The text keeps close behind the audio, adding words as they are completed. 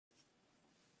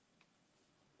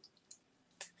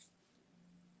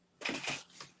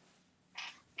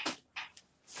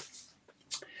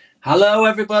Hello,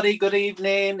 everybody. Good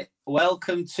evening.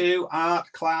 Welcome to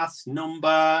art class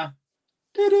number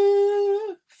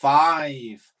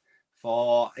 5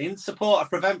 for In Support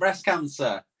of Prevent Breast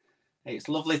Cancer. It's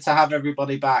lovely to have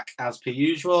everybody back as per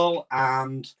usual,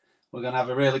 and we're going to have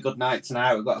a really good night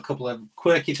tonight. We've got a couple of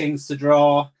quirky things to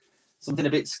draw, something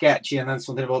a bit sketchy, and then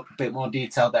something a bit more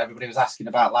detailed that everybody was asking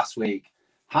about last week.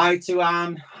 Hi to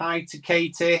Anne. Hi to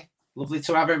Katie. Lovely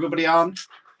to have everybody on.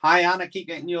 Hi, Anne. I keep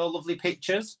getting your lovely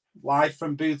pictures live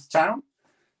from Boothtown.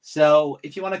 So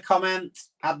if you want to comment,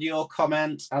 add your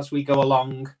comment as we go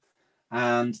along,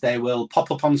 and they will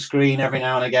pop up on screen every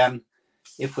now and again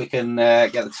if we can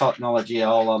get the technology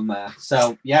all on there.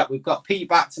 So yeah, we've got Pete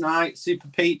back tonight. Super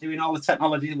Pete doing all the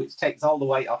technology, which takes all the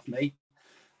weight off me.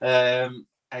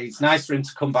 It's nice for him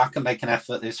to come back and make an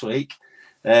effort this week.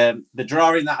 The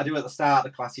drawing that I do at the start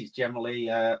of the class is generally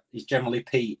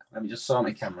Pete. Let me just sort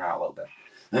my camera out a little bit.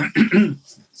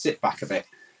 Sit back a bit.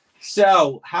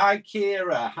 So, hi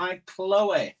Kira, hi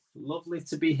Chloe. Lovely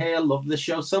to be here. Love the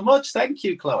show so much. Thank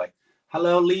you, Chloe.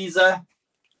 Hello, Lisa.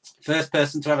 First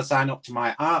person to ever sign up to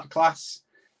my art class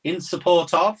in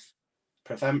support of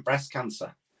Prevent Breast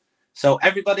Cancer. So,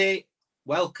 everybody,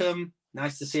 welcome.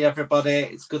 Nice to see everybody.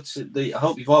 It's good I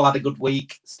hope you've all had a good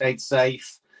week, stayed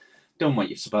safe, done what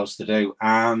you're supposed to do,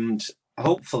 and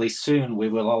hopefully soon we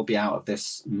will all be out of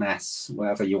this mess,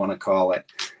 whatever you want to call it.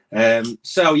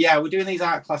 So yeah, we're doing these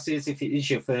art classes. If it is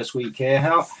your first week here,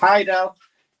 hi Del.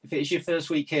 If it is your first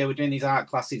week here, we're doing these art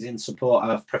classes in support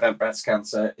of Prevent Breast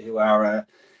Cancer, who are a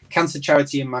cancer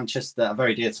charity in Manchester that are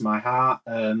very dear to my heart.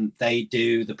 They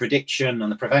do the prediction and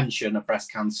the prevention of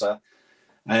breast cancer,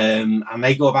 and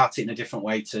they go about it in a different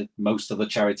way to most other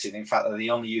charities. In fact, they're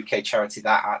the only UK charity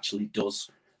that actually does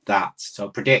that. So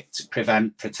predict,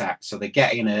 prevent, protect. So they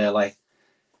get in early,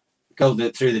 go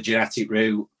through the genetic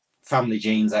route, family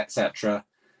genes, etc.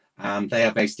 They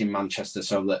are based in Manchester,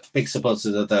 so that big supporters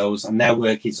of those, and their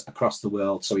work is across the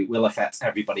world, so it will affect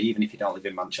everybody, even if you don't live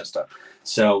in Manchester.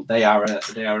 So they are an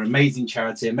amazing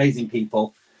charity, amazing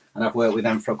people, and I've worked with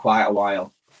them for quite a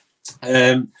while.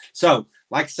 So,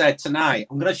 like I said, tonight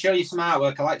I'm going to show you some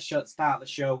artwork. I like to start the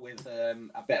show with a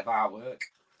bit of artwork.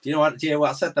 Do you know what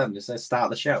I said then? Just say start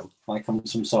the show, like I'm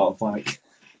some sort of like.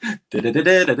 So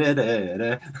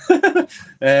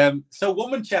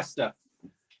Womanchester,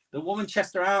 the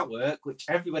Womanchester artwork, which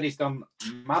everybody's gone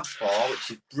mad for,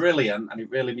 which is brilliant, and it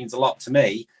really means a lot to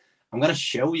me. I'm going to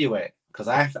show you it because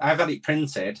I've had it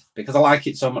printed because I like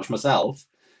it so much myself.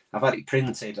 I've had it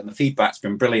printed and the feedback's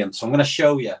been brilliant. So I'm going to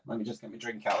show you. Let me just get my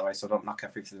drink out of the way so I don't knock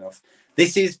everything off.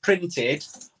 This is printed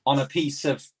on a piece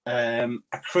of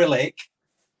acrylic.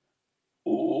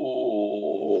 Oh,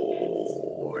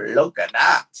 look at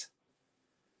that.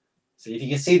 So if you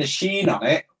can see the sheen on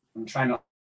it, I'm trying not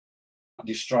to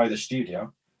destroy the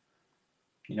studio.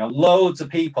 You know, loads of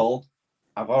people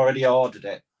have already ordered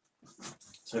it.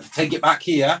 So if I take it back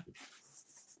here,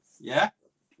 yeah,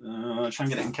 try and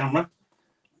get it in camera.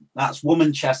 That's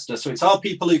Womanchester. So it's all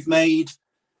people who've made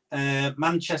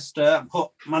Manchester, put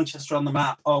Manchester on the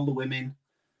map, all the women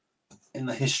in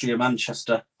the history of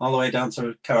Manchester, all the way down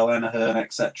to Caroline Aherne,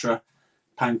 etc.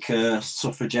 Pankhurst,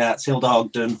 suffragettes, Hilda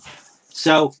Ogden.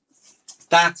 So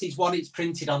that is what it's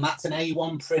printed on. That's an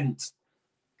A1 print.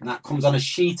 And that comes on a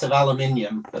sheet of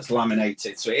aluminium that's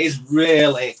laminated. So it is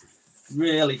really,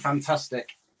 really fantastic.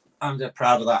 I'm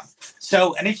proud of that.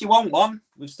 So, and if you want one,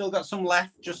 we've still got some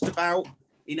left just about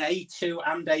in A2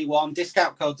 and A1.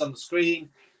 Discount codes on the screen.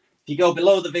 If you go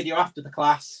below the video after the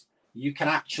class, you can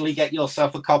actually get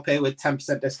yourself a copy with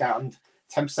 10% discount, and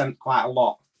 10% quite a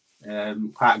lot.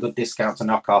 Quite a good discount to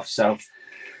knock off. So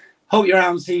hope your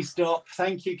arm's eased up.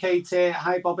 Thank you, Katie.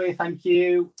 Hi, Bobby. Thank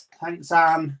you. Thanks,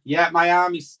 Anne. Yeah, my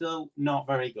arm is still not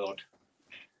very good.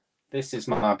 This is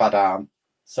my bad arm.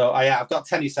 So I've got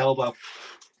tennis elbow.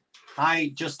 Hi,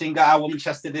 Justin got our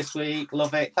Womanchester this week.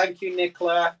 Love it. Thank you,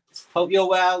 Nicola. Hope you're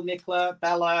well, Nicola,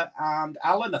 Bella, and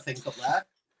Alan, I think, up there,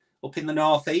 up in the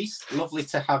northeast. Lovely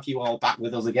to have you all back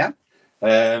with us again.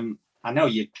 I know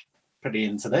you're pretty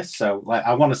into this, so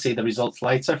I want to see the results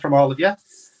later from all of you.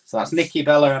 So that's Nikki,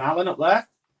 Bella, and Alan up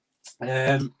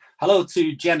there. Hello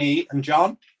to Jenny and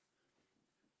John.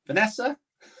 Vanessa?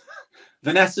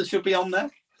 Vanessa should be on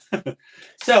there.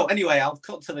 So anyway, I'll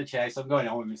cut to the chase. I'm going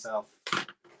on with myself.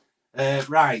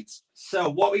 Right. So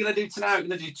what we're going to do tonight, we're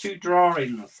going to do 2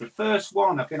 drawings. The first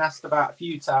one I've been asked about a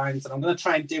few times, and I'm going to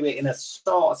try and do it in a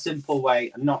sort of simple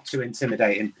way and not too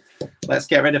intimidating. Let's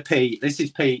get rid of Pete. This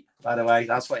is Pete, by the way.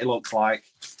 That's what he looks like.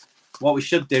 What we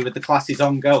should do with the classes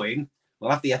ongoing, we'll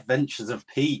have the adventures of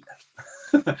Pete.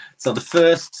 So the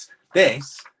first,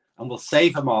 this, and we'll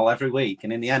save them all every week.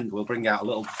 And in the end, we'll bring out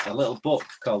a little book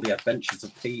called The Adventures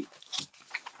of Pete.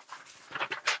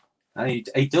 And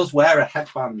he does wear a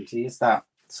headband. He is that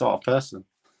sort of person.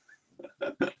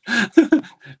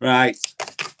 Right.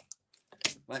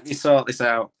 Let me sort this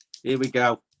out. Here we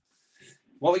go.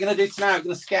 What we're going to do tonight, we're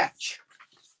going to sketch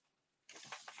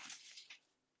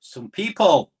some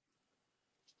people.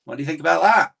 What do you think about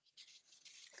that?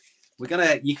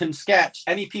 You can sketch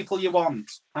any people you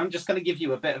want. I'm just going to give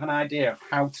you a bit of an idea of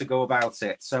how to go about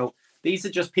it. So these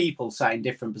are just people sat in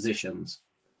different positions.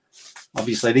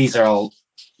 Obviously, these are all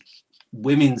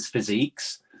women's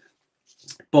physiques,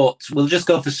 but we'll just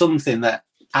go for something that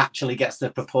actually gets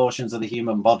the proportions of the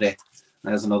human body.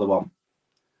 There's another one.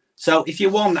 So if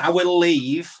you want, I will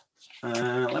leave.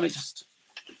 Let me just,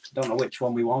 don't know which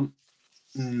one we want.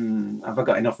 Have I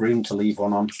got enough room to leave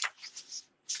one on?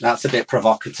 That's a bit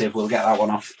provocative. We'll get that one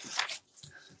off.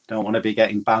 Don't want to be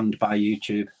getting banned by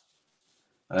YouTube.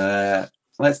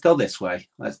 Let's go this way.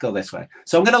 Let's go this way.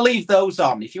 So I'm going to leave those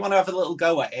on. If you want to have a little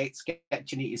go at it,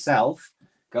 sketching it yourself,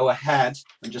 go ahead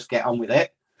and just get on with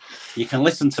it. You can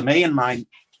listen to me and my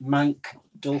mank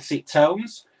dulcet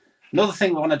tones. Another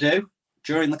thing we want to do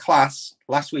during the class,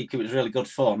 last week it was really good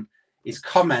fun, is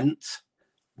comment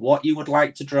what you would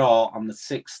like to draw on the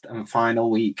 6th and final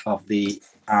week of the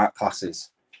art classes.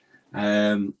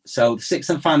 So the 6th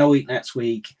and final week next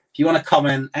week, if you want to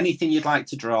comment anything you'd like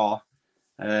to draw,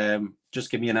 just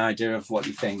give me an idea of what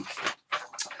you think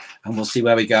and we'll see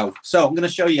where we go. So I'm going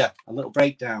to show you a little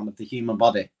breakdown of the human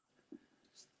body.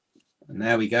 And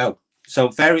there we go.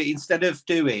 So instead of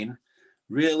doing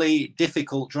really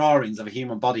difficult drawings of a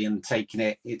human body and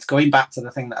taking it's going back to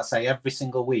the thing that I say every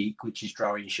single week, which is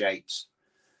drawing shapes.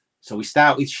 So we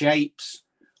start with shapes.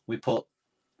 We put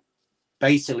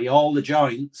basically all the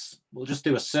joints. We'll just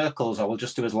do as circles or we'll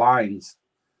just do as lines.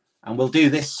 And we'll do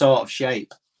this sort of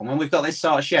shape. And when we've got this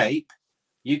sort of shape,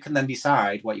 you can then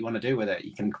decide what you want to do with it.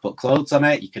 You can put clothes on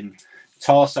it. You can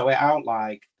torso it out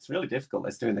like, it's really difficult.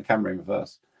 Let's do in the camera in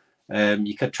reverse.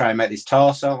 You could try and make this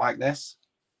torso like this,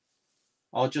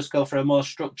 or just go for a more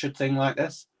structured thing like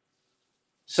this.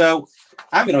 So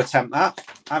I'm going to attempt that.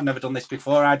 I've never done this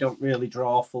before. I don't really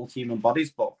draw full human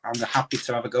bodies, but I'm happy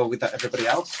to have a go with everybody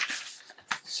else.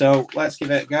 So let's give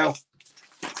it a go.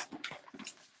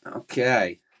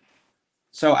 Okay.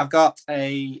 So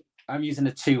I'm using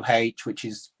a 2H, which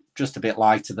is just a bit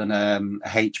lighter than a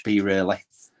HB really.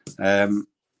 And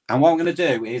what I'm going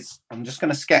to do is I'm just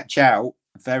going to sketch out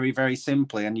very, very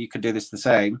simply, and you can do this the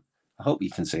same. I hope you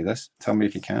can see this. Tell me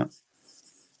if you can't.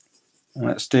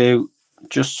 Let's do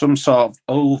just some sort of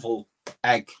oval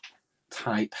egg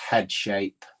type head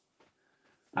shape.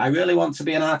 I really want to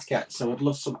be an architect, so I'd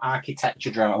love some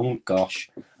architecture drawing. Oh gosh,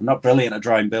 I'm not brilliant at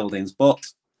drawing buildings, but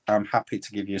I'm happy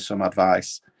to give you some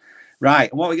advice. Right,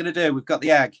 and what we're going to do, we've got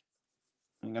the egg.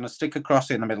 I'm going to stick a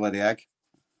cross in the middle of the egg.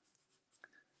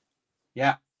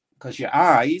 Yeah, because your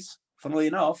eyes, funnily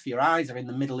enough, your eyes are in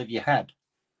the middle of your head.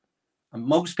 And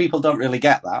most people don't really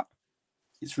get that.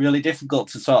 It's really difficult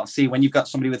to sort of see when you've got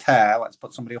somebody with hair. Let's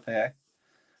put somebody up here.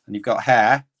 And you've got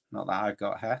hair. Not that I've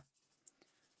got hair.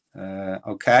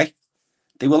 Okay.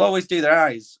 They will always do their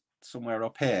eyes somewhere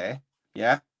up here.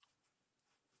 Yeah.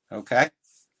 Okay.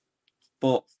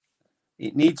 But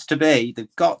it needs to be,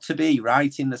 they've got to be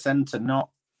right in the center, not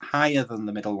higher than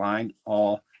the middle line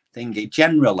or thingy.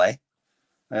 Generally,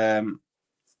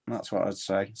 that's what I'd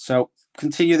say. So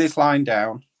continue this line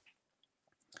down.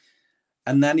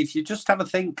 And then if you just have a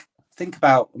think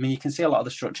about, I mean, you can see a lot of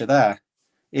the structure there,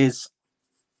 is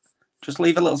just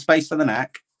leave a little space for the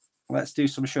neck. Let's do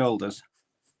some shoulders.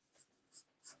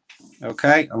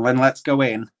 Okay, and then let's go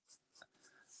in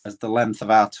as the length of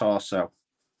our torso.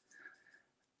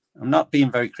 I'm not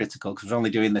being very critical because we're only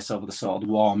doing this over the sort of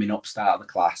warming up start of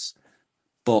the class.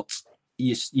 But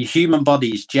your human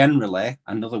body is generally,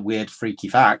 another weird freaky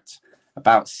fact,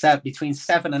 about between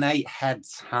 7 and 8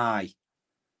 heads high.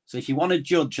 So if you want to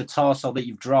judge a torso that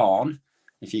you've drawn,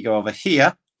 if you go over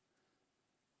here,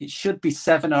 it should be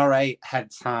 7 or 8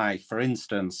 heads high. For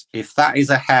instance, if that is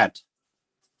a head,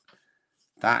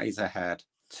 that is a head.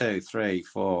 2, 3,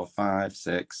 4, 5,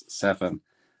 6, 7.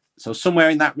 So somewhere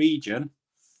in that region,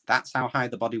 that's how high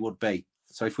the body would be.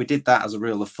 So if we did that as a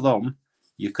rule of thumb,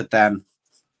 you could then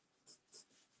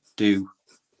do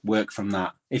work from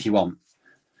that if you want.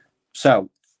 So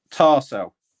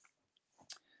torso.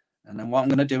 And then what I'm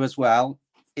going to do as well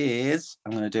is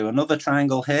I'm going to do another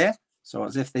triangle here. So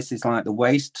as if this is like the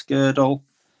waist girdle.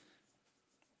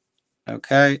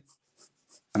 Okay.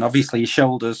 And obviously your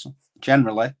shoulders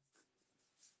generally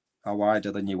are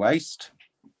wider than your waist.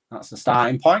 That's the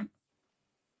starting point.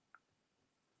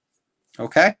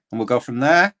 Okay. And we'll go from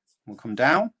there. will come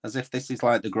down as if this is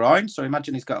like the groin. So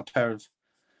imagine he's got a pair of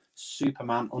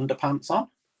Superman underpants on.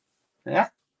 Yeah.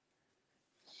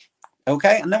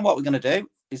 Okay, and then what we're going to do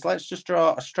is let's just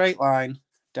draw a straight line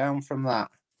down from that.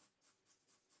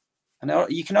 And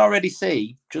you can already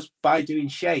see, just by doing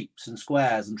shapes and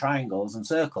squares and triangles and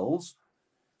circles,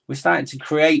 we're starting to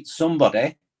create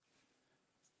somebody,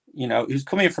 you know, who's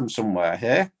coming from somewhere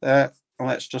here. And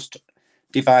let's just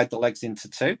divide the legs into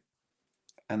two.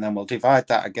 And then we'll divide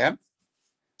that again.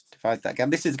 Divide that again.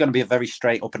 This is going to be a very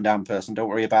straight up and down person. Don't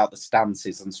worry about the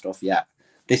stances and stuff yet.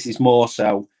 This is more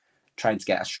so trying to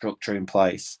get a structure in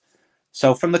place.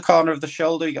 So from the corner of the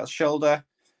shoulder, you got the shoulder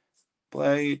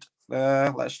blade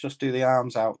there. Let's just do the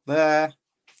arms out there.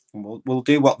 And we'll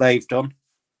do what they've done.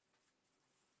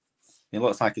 It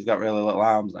looks like he's got really little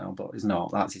arms now, but he's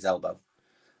not. That's his elbow.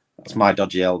 That's my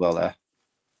dodgy elbow there.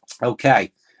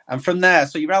 Okay. And from there,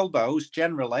 so your elbows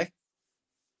generally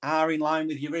are in line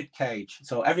with your rib cage.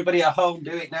 So everybody at home,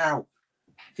 do it now.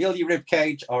 Feel your rib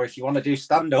cage, or if you want to do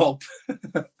stand up,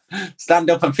 stand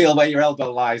up and feel where your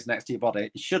elbow lies next to your body.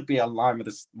 It should be in line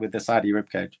with the side of your rib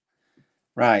cage.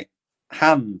 Right.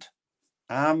 Hand.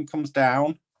 Arm comes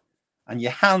down, and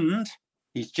your hand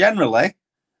is generally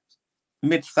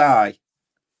mid-thigh.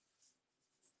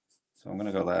 So I'm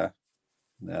going to go there.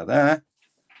 There.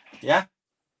 Yeah.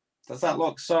 Does that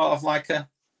look sort of like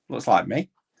looks like me?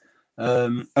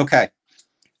 Okay.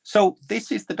 So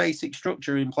this is the basic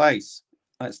structure in place.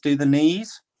 Let's do the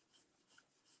knees.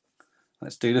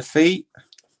 Let's do the feet.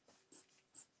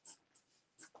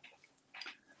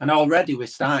 And already we're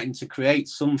starting to create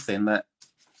something that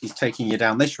is taking you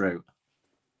down this route.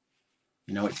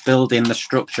 You know, it's building the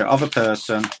structure of a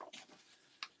person.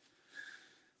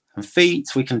 And feet,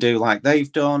 we can do like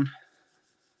they've done,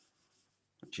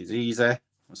 which is easy.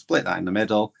 We'll split that in the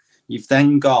middle. You've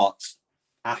then got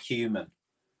a human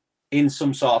in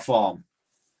some sort of form.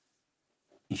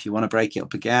 If you want to break it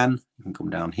up again, you can come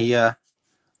down here.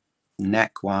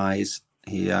 Neck-wise,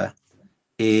 here,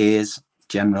 ears,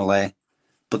 generally.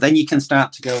 But then you can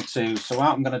start to go to, so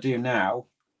what I'm going to do now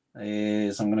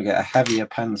is I'm going to get a heavier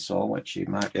pencil, which you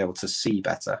might be able to see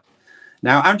better.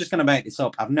 Now, I'm just going to make this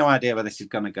up. I've no idea where this is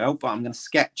going to go, but I'm going to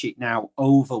sketch it now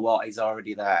over what is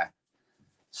already there.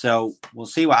 So we'll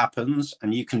see what happens,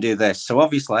 and you can do this. So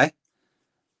obviously,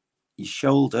 your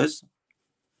shoulders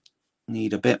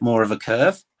need a bit more of a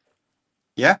curve.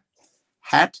 Yeah.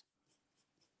 Head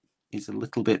is a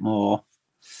little bit more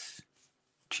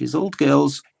chiseled.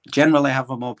 Girls generally have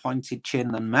a more pointed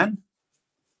chin than men.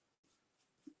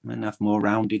 Men have more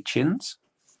rounded chins.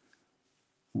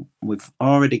 We've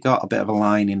already got a bit of a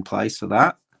line in place for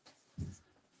that.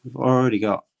 We've already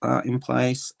got that in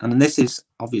place. And this is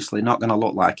obviously not going to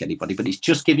look like anybody, but it's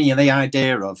just giving you the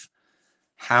idea of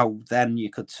how then you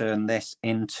could turn this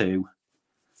into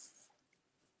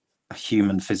a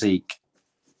human physique.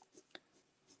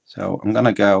 So I'm going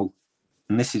to go,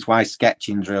 and this is why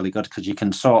sketching is really good, because you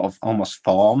can sort of almost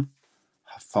form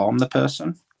the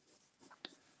person.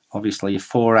 Obviously, your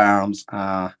forearms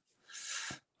are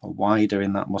wider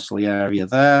in that muscly area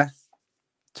there.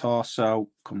 Torso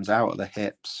comes out of the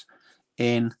hips,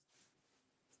 in,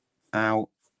 out,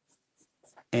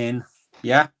 in.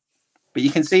 Yeah. But you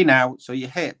can see now, so your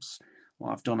hips,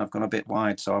 what I've done, I've gone a bit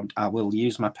wide. So I will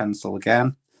use my pencil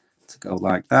again to go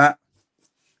like that.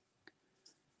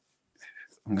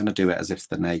 I'm going to do it as if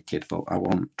they're naked, but I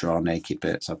won't draw naked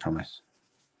bits, I promise.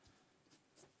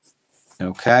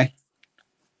 Okay.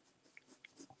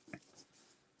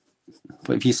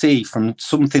 But if you see from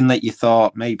something that you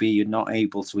thought maybe you're not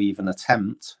able to even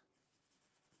attempt,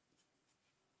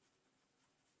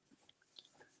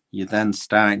 you're then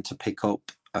starting to pick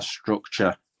up a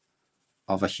structure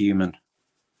of a human.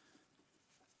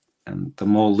 And the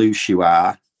more loose you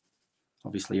are,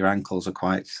 obviously your ankles are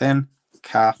quite thin,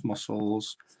 calf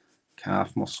muscles.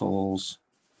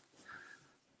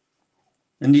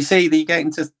 And you see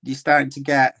that you're starting to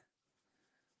get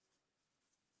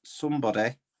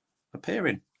somebody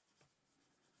appearing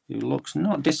who looks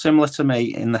not dissimilar to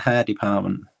me in the hair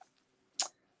department.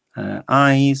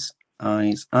 Eyes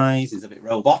is a bit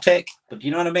robotic, but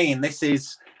you know what I mean? This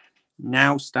is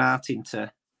now starting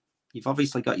to, you've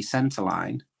obviously got your center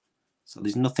line, so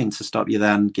there's nothing to stop you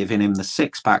then giving him the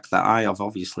six-pack that I have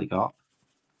obviously got.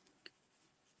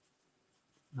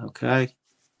 Okay.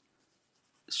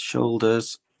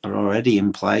 Shoulders are already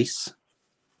in place.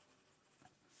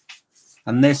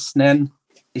 And this then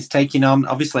is taking on,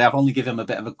 obviously I've only given him a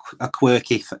bit of a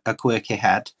quirky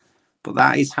head, but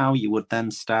that is how you would then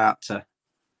start to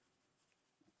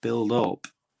build up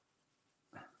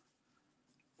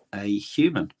a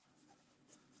human.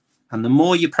 And the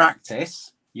more you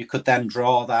practice, You could then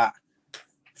draw that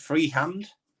freehand.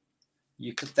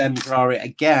 You could then draw it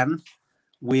again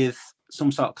with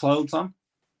some sort of clothes on.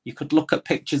 You could look at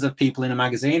pictures of people in a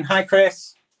magazine. Hi,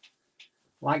 Chris.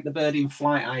 Like the bird in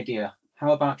flight idea.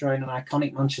 How about drawing an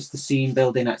iconic Manchester scene,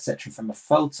 building, etc. from a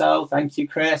photo? Thank you,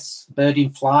 Chris. Bird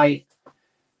in flight.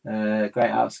 Great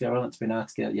art skill. I want to be an art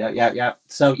skill. Yeah.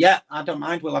 So, yeah, I don't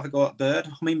mind. We'll have a go at bird.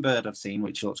 Hummingbird I've seen,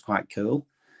 which looks quite cool.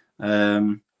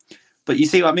 But you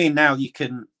see what I mean? Now you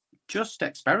can just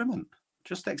experiment.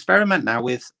 Just experiment now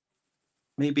with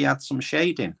maybe add some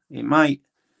shading. It might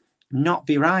not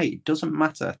be right. It doesn't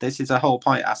matter. This is the whole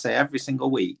point. I say every single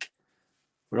week,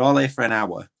 we're all here for an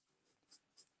hour.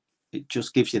 It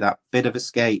just gives you that bit of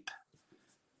escape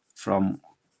from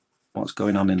what's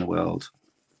going on in the world.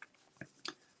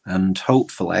 And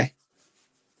hopefully,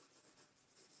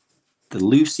 the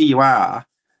looser you are,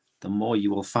 the more you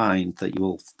will find that you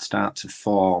will start to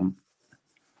form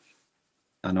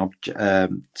an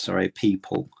object,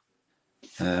 people.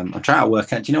 I'm trying to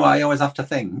work out, do you know what I always have to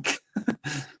think?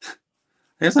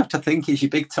 I always have to think, is your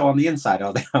big toe on the inside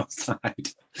or the outside?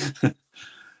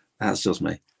 That's just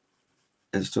me.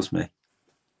 It's just me.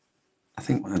 I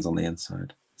think mine's on the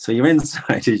inside. So your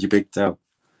inside is your big toe.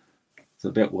 It's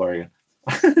a bit worrying.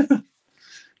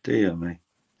 Dear me.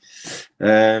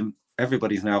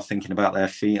 Everybody's now thinking about their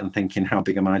feet and thinking, how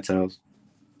big are my toes?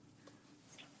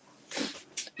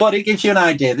 But it gives you an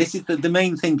idea. This is the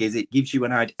main thing is it gives you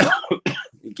an idea.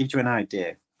 It gives you an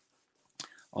idea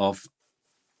of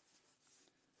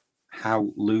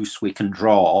how loose we can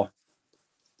draw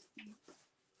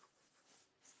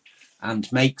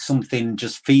and make something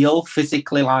just feel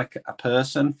physically like a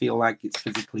person, feel like it's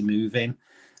physically moving.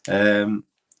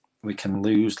 We can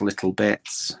lose little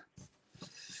bits.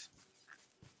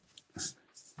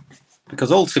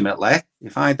 Because ultimately,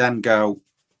 if I then go,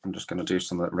 I'm just going to do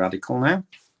something radical now.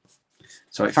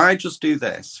 So if I just do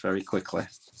this very quickly,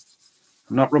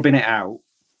 I'm not rubbing it out,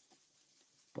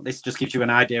 but this just gives you an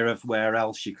idea of where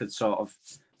else you could sort of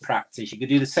practice. You could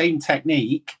do the same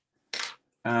technique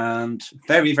and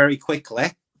very, very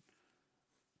quickly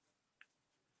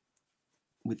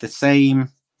with the same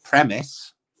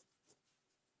premise.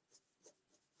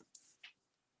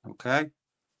 Okay.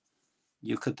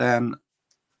 You could then,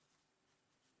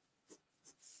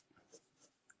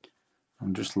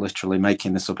 I'm just literally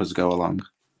making this up as I go along.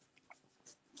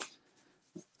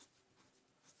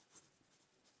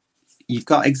 You've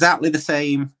got exactly the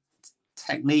same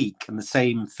technique and the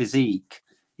same physique.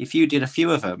 If you did a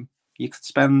few of them, you could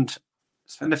spend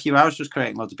a few hours just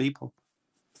creating loads of people.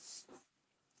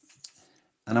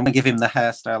 And I'm going to give him the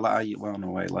hairstyle that well, no,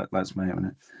 wait, let's make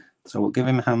it. So we'll give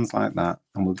him hands like that,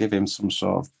 and we'll give him some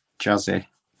sort of jazzy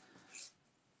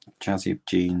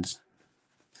jeans.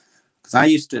 Because I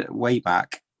used to, way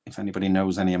back, if anybody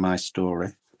knows any of my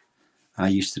story, I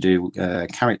used to do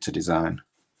character design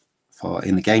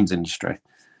in the games industry.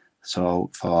 So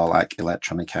for like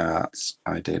Electronic Arts,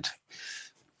 I did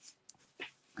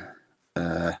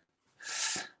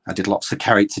lots of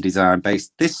character design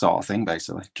based, this sort of thing,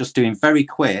 basically. Just doing very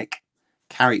quick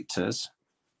characters.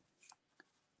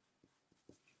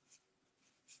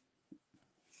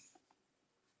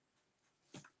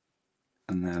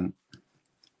 And then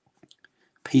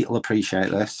Pete will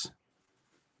appreciate this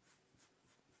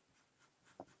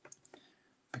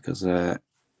because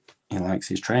he likes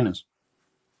his trainers.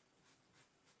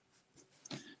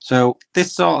 So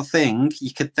this sort of thing,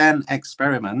 you could then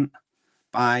experiment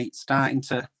by starting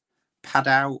to pad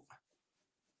out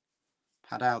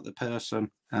the person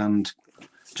and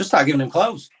just start giving him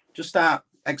clothes. Just start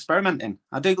experimenting.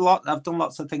 I've done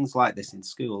lots of things like this in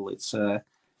school. It's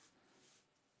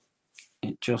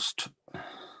it just,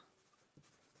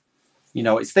 you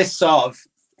know, it's this sort of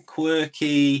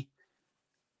quirky,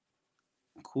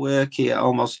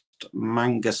 almost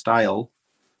manga style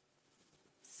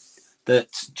that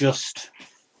just,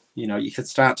 you know, you could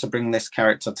start to bring this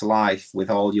character to life with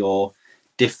all your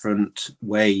different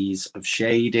ways of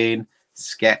shading,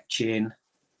 sketching.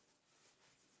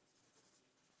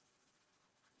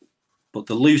 But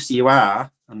the looser you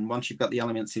are, and once you've got the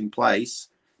elements in place,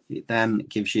 it then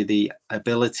gives you the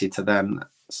ability to then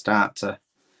start to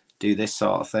do this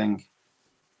sort of thing.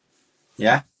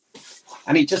 Yeah.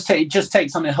 And it just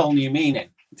takes on a whole new meaning.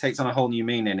 It takes on a whole new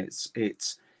meaning. It's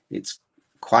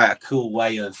quite a cool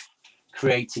way of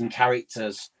creating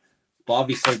characters. But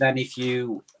obviously then if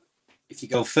you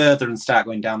go further and start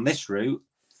going down this route,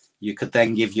 you could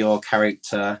then give your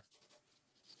character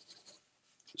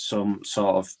some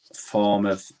sort of form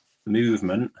of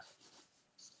movement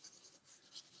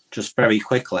just very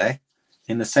quickly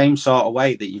in the same sort of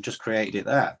way that you just created it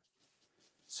there.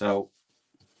 So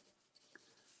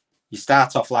You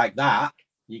start off like that.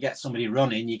 You get somebody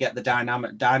running. You get the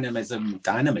dynamism.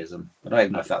 I don't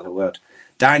even know if that's a word.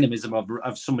 Dynamism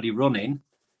of somebody running.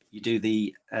 You do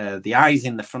the eyes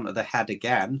in the front of the head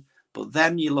again, but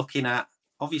then you're looking at,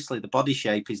 obviously the body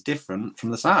shape is different from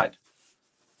the side.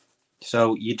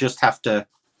 So you just have to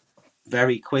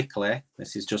very quickly,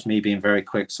 this is just me being very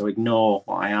quick, so ignore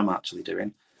what I am actually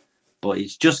doing, but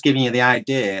it's just giving you the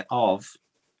idea of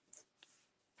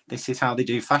this is how they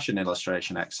do fashion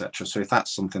illustration, etc. So if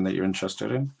that's something that you're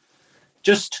interested in,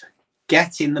 just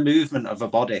getting the movement of a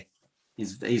body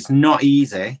is not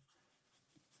easy,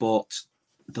 but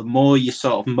the more you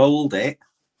sort of mold it,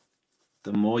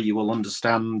 the more you will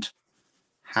understand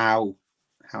how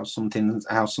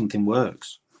something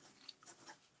works.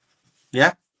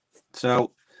 Yeah.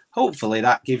 So hopefully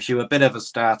that gives you a bit of a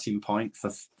starting point for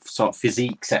sort of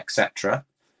physiques, etc.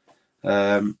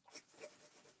 And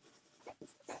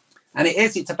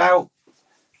it's about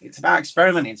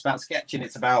experimenting, it's about sketching,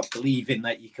 it's about believing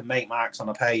that you can make marks on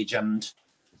a page and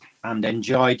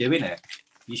enjoy doing it.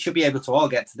 You should be able to all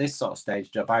get to this sort of stage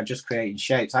by just creating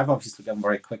shapes. I've obviously gone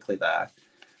very quickly there.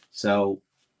 So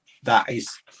that is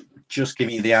just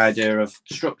giving you the idea of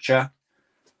structure.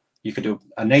 You could do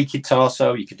a naked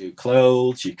torso, you could do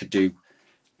clothes, you could do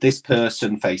this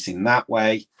person facing that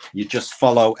way. You just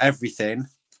follow everything.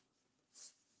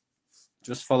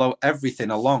 Just follow everything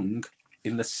along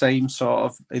in the same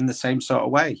sort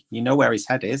of way. You know where his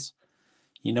head is.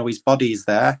 You know his body is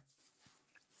there.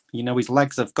 You know his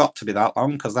legs have got to be that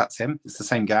long because that's him. It's the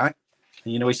same guy.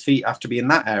 And you know his feet have to be in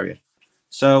that area.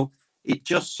 So it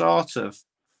just sort of,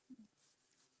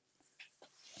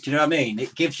 do you know what I mean?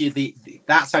 It gives you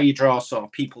that's how you draw sort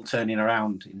of people turning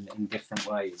around in different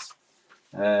ways.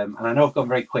 And I know I've gone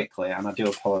very quickly and I do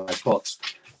apologize, but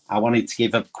I wanted to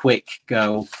give a quick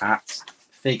go at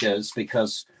figures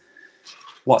because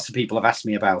lots of people have asked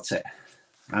me about it.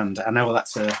 And I know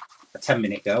that's a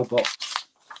 10-minute go, but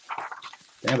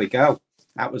there we go.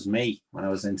 That was me when I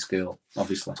was in school,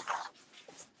 obviously.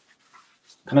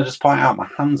 Can I just point out my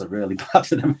hands are really bad at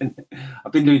the minute?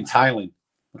 I've been doing tiling.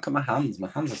 Look at my hands. My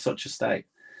hands are such a state.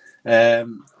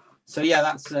 So yeah,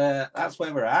 that's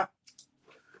where we're at.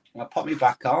 I'll pop me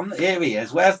back on. Here he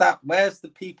is. Where's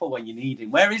the people when you need him?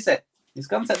 Where is it? He's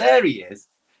gone to there. He is.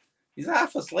 He's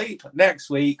half asleep. Next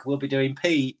week we'll be doing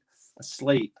Pete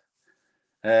asleep.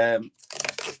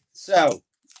 So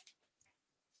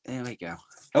here we go.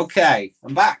 Okay,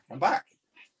 I'm back.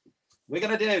 We're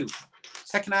gonna do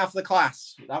second half of the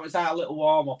class. That was our little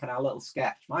warm up and our little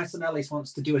sketch. My son Ellis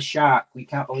wants to do a shark. We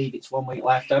can't believe it's 1 week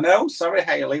left. I know. Sorry,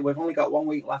 Haley. We've only got 1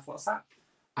 week left. What's that?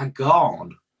 A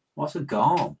gone. What's a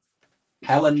gone?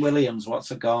 Helen Williams.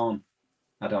 What's a gone?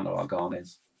 I don't know what a gone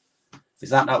is. Is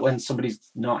that not when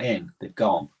somebody's not in? They've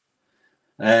gone.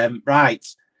 Right.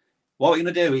 What we're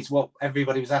going to do is what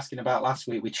everybody was asking about last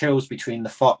week. We chose between the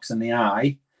fox and the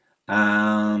eye.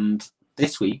 And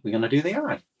this week we're going to do the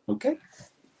eye. Okay.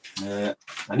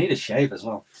 I need a shave as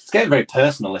well. It's getting very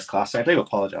personal, this class, so I do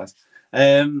apologise.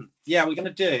 Yeah, we're going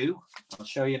to do, I'll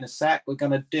show you in a sec, we're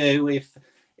going to do,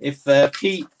 if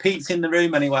Pete's in the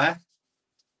room anywhere.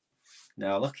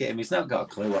 No, look at him. He's not got a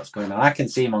clue what's going on. I can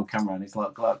see him on camera and he's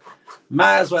like, look,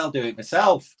 might as well do it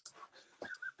myself.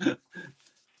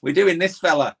 We're doing this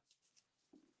fella.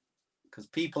 Because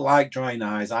people like drawing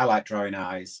eyes. I like drawing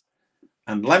eyes.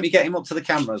 And let me get him up to the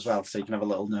camera as well so you can have a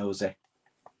little nosy.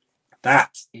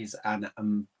 That is an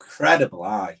incredible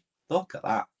eye. Look at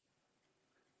that.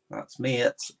 That's me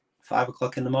at 5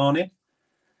 o'clock in the morning.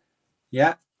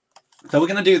 Yeah. So we're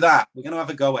going to do that. We're going to have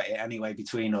a go at it anyway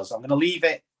between us. I'm going to leave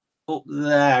it up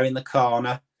there in the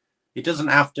corner. It doesn't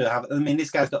have to have, I mean,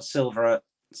 this guy's got silver,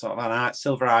 sort of an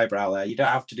silver eyebrow there. You don't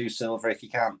have to do silver if you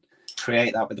can't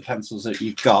create that with the pencils that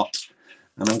you've got.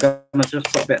 And I'm going to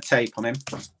just put a bit of tape on him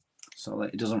so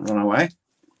that he doesn't run away.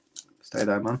 Stay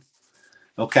there, man.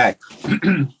 Okay.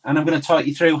 And I'm going to talk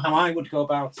you through how I would go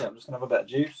about it. I'm just going to have a bit of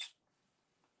juice.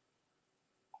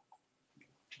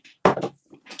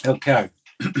 Okay.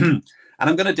 And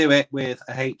I'm going to do it with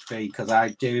a HB because I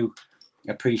do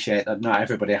appreciate that not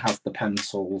everybody has the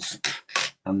pencils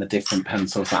and the different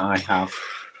pencils that I have.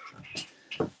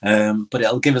 But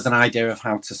it'll give us an idea of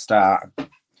how to start.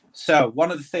 So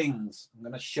one of the things I'm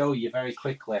going to show you very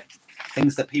quickly,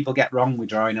 things that people get wrong with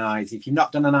drawing eyes. If you've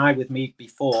not done an eye with me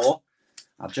before,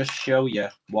 I'll just show you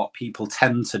what people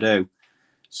tend to do.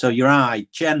 So your eye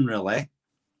generally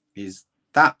is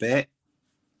that bit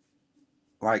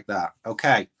like that.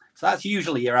 Okay, so that's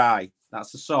usually your eye.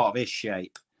 That's the sort of ish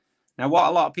shape. Now, what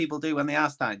a lot of people do when they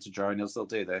are starting to draw is they'll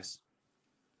do this.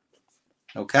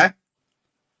 Okay.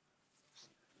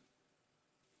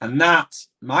 And that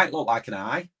might look like an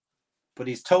eye, but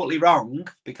he's totally wrong,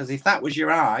 because if that was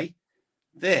your eye,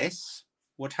 this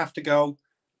would have to go,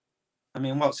 I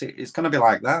mean, what's it? It's going to be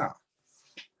like that.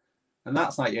 And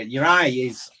that's like your eye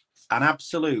is an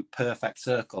absolute perfect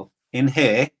circle. In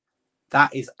here,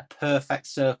 that is a perfect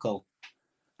circle.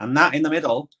 And that in the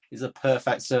middle is a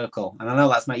perfect circle. And I know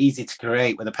that's not easy to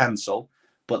create with a pencil,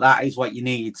 but that is what you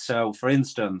need. So for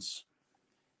instance,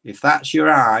 if that's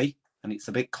your eye and it's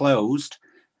a bit closed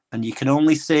and you can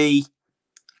only see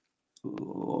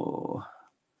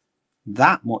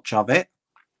that much of it,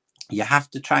 you have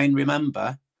to try and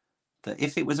remember that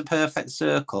if it was a perfect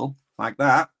circle like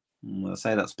that, I'll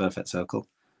say that's a perfect circle.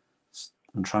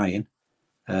 I'm trying.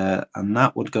 And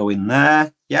that would go in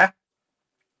there. Yeah.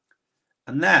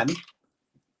 And then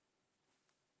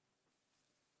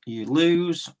you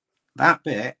lose that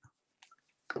bit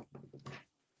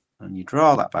and you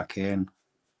draw that back in.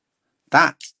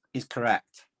 That is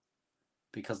correct,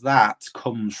 because that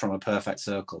comes from a perfect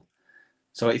circle.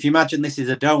 So if you imagine this is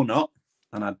a donut,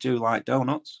 and I do like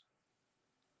donuts.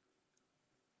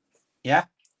 Yeah.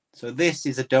 So this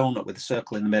is a donut with a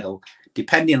circle in the middle.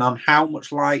 Depending on how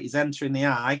much light is entering the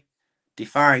eye,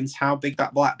 defines how big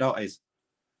that black dot is.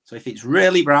 So if it's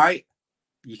really bright,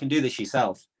 you can do this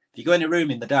yourself. If you go in a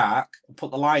room in the dark and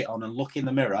put the light on and look in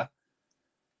the mirror,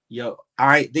 your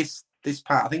eye, this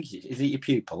part, I think, is it your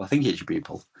pupil? I think it's your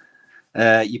pupil.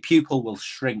 Your pupil will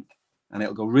shrink and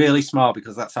it'll go really small,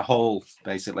 because that's a hole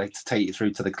basically to take you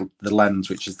through to the lens,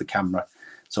 which is the camera.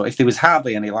 So if there was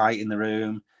hardly any light in the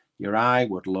room, your eye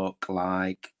would look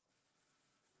like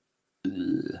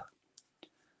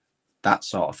that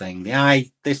sort of thing. The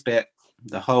eye, this bit,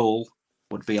 the hole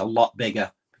would be a lot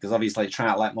bigger, because obviously it's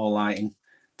trying to let more light in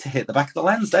to hit the back of the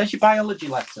lens. There's your biology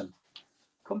lesson.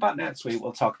 Come back next week,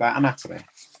 we'll talk about anatomy.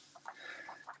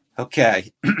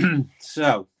 Okay,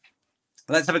 so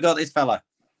let's have a go at this fella.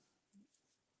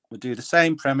 We'll do the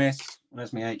same premise.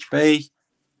 Where's my HB?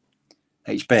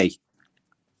 HB.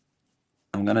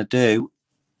 I'm going to do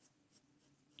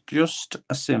just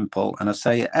a simple, and I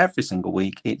say it every single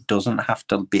week, it doesn't have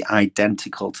to be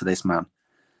identical to this man.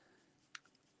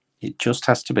 It just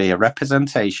has to be a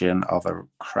representation of a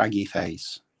craggy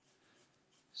face.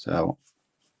 So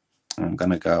I'm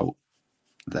going to go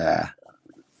there.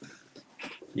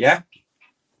 Yeah,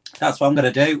 that's what I'm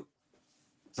going to do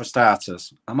for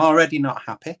starters. I'm already not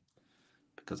happy,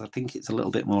 because I think it's a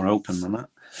little bit more open than that.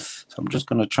 So I'm just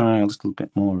going to try a little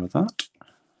bit more of that.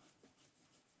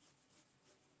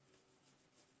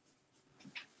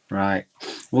 Right,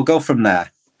 we'll go from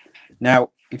there.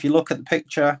 Now, if you look at the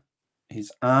picture,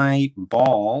 his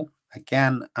eyeball,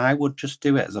 again, I would just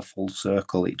do it as a full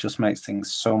circle. It just makes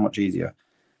things so much easier,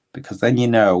 because then you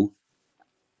know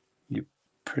you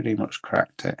pretty much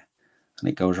cracked it. And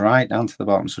it goes right down to the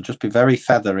bottom. So just be very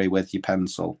feathery with your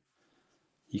pencil.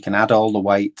 You can add all the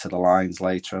weight to the lines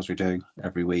later, as we do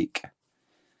every week.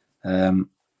 Okay,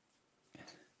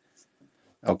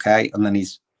 and then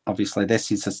he's obviously,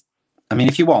 this is a, I mean,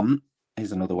 if you want,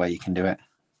 here's another way you can do it.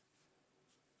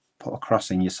 Put a cross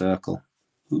in your circle.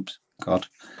 Oops, God,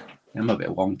 I'm a bit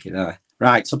wonky there.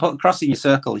 Right, so put a cross in your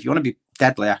circle if you want to be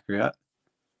deadly accurate.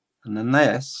 And then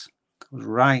this goes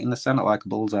right in the center like a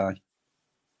bullseye.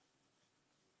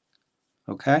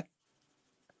 Okay.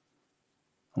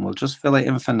 And we'll just fill it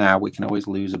in for now. We can always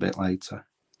lose a bit later.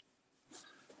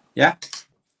 Yeah.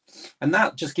 And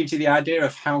that just gives you the idea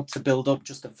of how to build up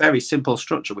just a very simple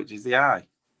structure, which is the eye.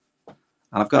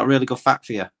 And I've got a really good fact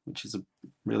for you, which is a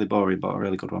really boring, but a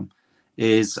really good one,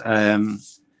 is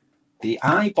the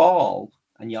eyeball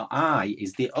and your eye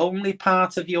is the only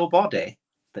part of your body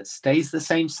that stays the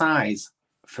same size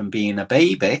from being a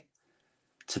baby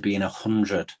to being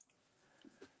 100.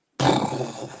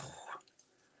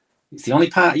 It's the only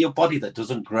part of your body that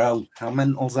doesn't grow. How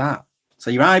mental's that? So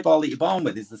your eyeball that you're born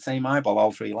with is the same eyeball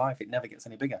all through your life. It never gets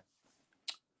any bigger.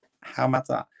 How mad's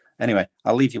that? Anyway,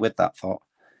 I'll leave you with that thought.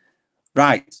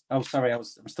 Right. Oh, sorry. I'm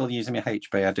still using my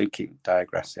HB. I do keep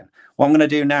digressing. What I'm going to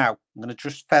do now, I'm going to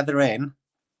just feather in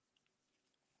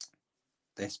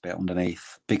this bit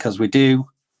underneath, because we do,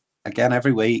 again,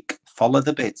 every week, follow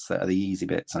the bits that are the easy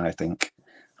bits, I think,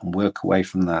 and work away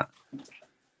from that.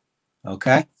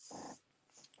 Okay.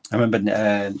 I remember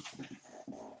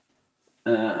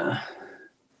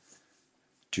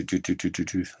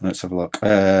let's have a look.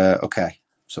 Okay,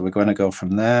 so we're going to go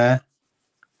from there.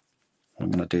 I'm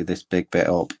going to do this big bit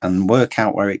up and work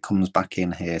out where it comes back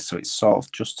in here. So it's sort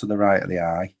of just to the right of the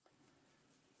eye,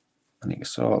 and it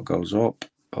sort of goes up,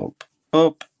 up,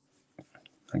 up.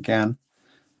 Again,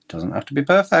 it doesn't have to be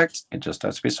perfect. It just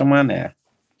has to be somewhere near.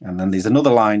 And then there's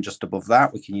another line just above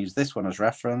that. We can use this one as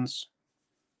reference,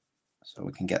 so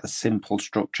we can get the simple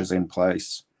structures in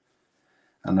place.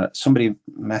 And somebody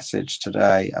messaged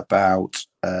today about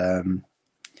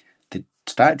they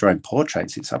started drawing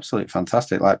portraits. It's absolutely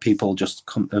fantastic. Like people just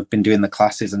have been doing the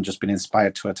classes and just been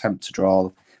inspired to attempt to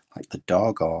draw like the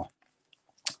dog or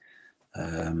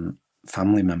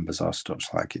family members or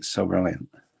such. Like, it's so brilliant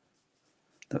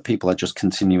that people are just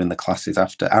continuing the classes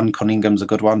after. Anne Cunningham's a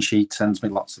good one. She sends me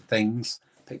lots of things,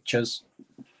 pictures.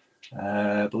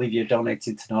 I believe you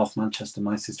donated to North Manchester.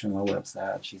 My sister-in-law works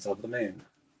there. She's over the moon.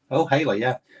 Oh, Haley,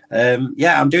 yeah.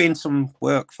 Yeah, I'm doing some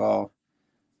work for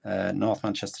North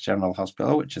Manchester General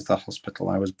Hospital, which is the hospital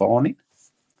I was born in.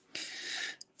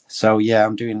 So yeah,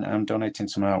 I'm donating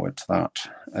some artwork to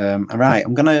that. All right,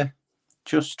 I'm gonna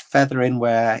just feather in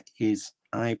where his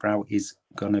eyebrow is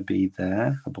gonna be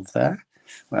there, above there.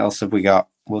 What else have we got?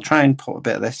 We'll try and put a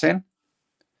bit of this in,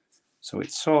 so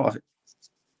it's sort of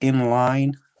in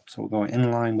line. So we'll go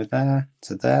in line with there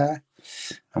to there,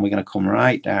 and we're going to come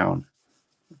right down,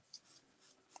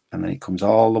 and then it comes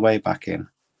all the way back in.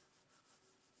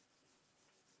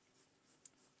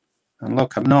 And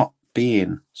look, I'm not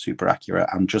being super accurate.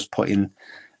 I'm just putting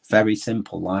very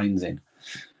simple lines in.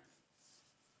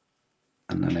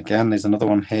 And then again, there's another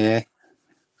one here.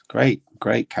 Great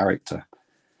character.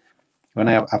 When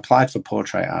I applied for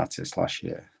portrait artist last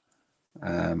year,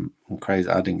 I'm crazy,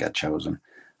 I didn't get chosen.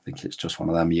 I think it's just one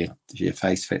of them, your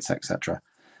face fits, etc.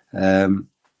 And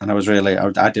I was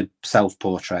I did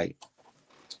self-portrait,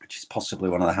 which is possibly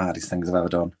one of the hardest things I've ever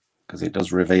done, because it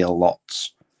does reveal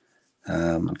lots.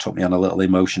 It took me on a little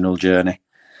emotional journey.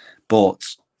 But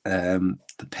the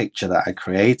picture that I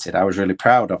created, I was really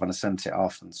proud of, and I sent it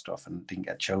off and stuff and didn't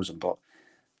get chosen. But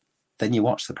then you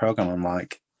watch the program, I'm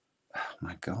like, oh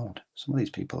my God, some of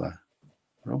these people are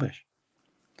rubbish.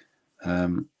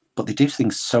 But they do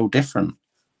things so different.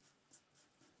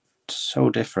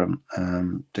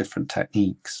 Different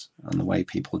techniques and the way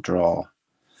people draw.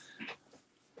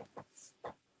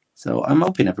 So I'm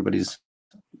hoping everybody's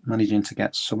managing to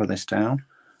get some of this down.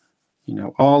 You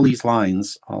know, all these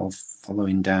lines all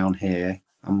following down here,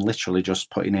 I'm literally just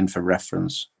putting in for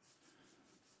reference.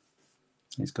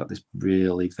 He's got this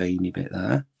really veiny bit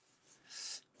there.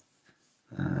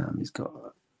 He's got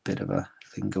a bit of a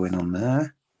thing going on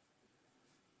there.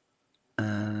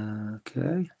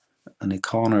 Okay, and the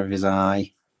corner of his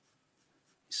eye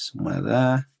is somewhere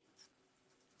there.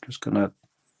 Just gonna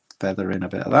feather in a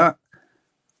bit of that,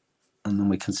 and then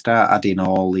we can start adding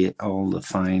all the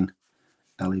fine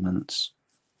elements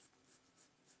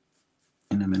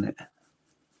in a minute.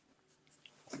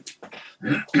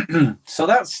 So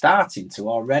that's starting to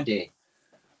already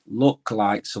look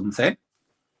like something.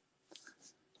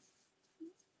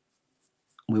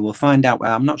 We will find out.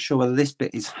 I'm not sure whether this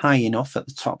bit is high enough at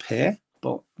the top here,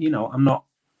 but you know, I'm not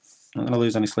going to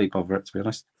lose any sleep over it, to be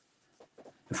honest.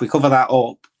 If we cover that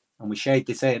up and we shade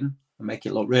this in and make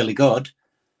it look really good,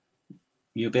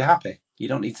 you'll be happy. You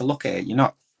don't need to look at it. You're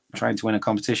not trying to win a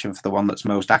competition for the one that's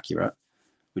most accurate.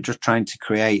 We're just trying to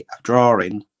create a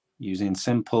drawing using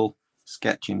simple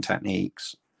sketching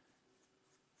techniques,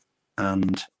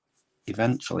 and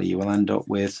eventually you will end up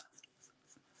with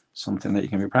something that you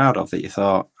can be proud of, that you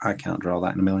thought, I can't draw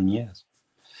that in a million years.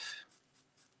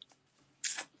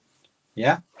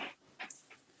 Yeah.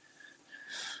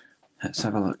 Let's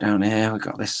have a look down here. We've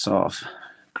got this sort of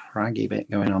craggy bit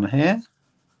going on here.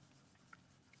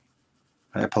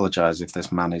 I apologise if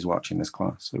this man is watching this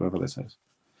class, whoever this is.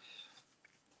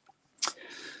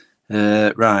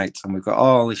 Right, and we've got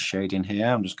all this shading here.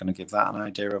 I'm just going to give that an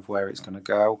idea of where it's going to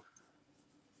go.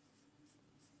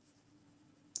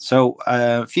 So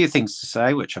a few things to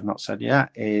say, which I've not said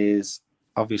yet, is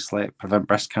obviously Prevent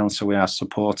Breast Cancer we are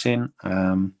supporting.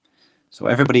 So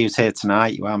everybody who's here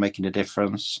tonight, you are making a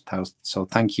difference. So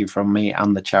thank you from me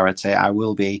and the charity. I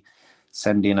will be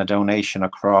sending a donation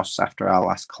across after our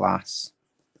last class,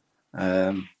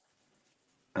 and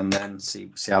then see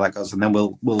how that goes, and then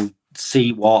we'll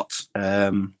see what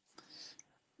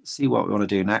we want to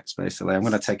do next. Basically, I'm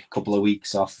going to take a couple of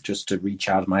weeks off just to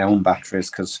recharge my own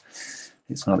batteries, because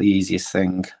it's not the easiest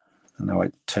thing. I know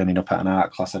turning up at an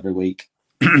art class every week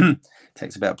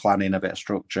takes a bit of planning, a bit of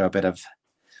structure, a bit of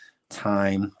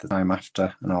time, the time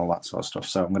after, and all that sort of stuff.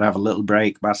 So I'm going to have a little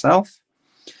break myself.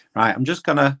 Right, I'm just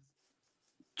going to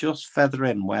feather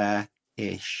in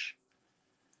where-ish,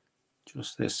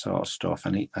 just this sort of stuff.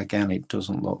 And again, it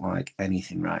doesn't look like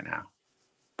anything right now,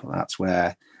 but that's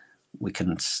where we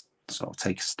can sort of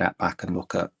take a step back and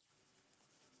look at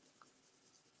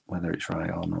whether it's right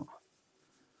or not.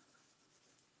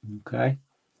 Okay.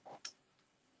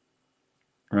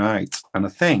 Right, and I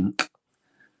think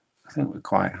we're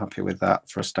quite happy with that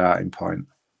for a starting point.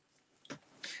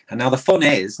 And now the fun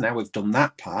is, now we've done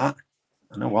that part,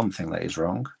 I know one thing that is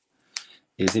wrong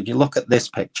is if you look at this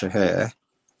picture here,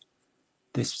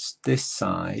 this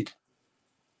side,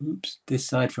 this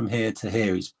side from here to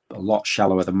here is a lot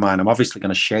shallower than mine. I'm obviously going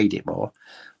to shade it more,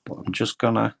 but I'm just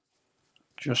going to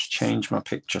change my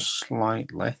picture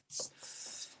slightly.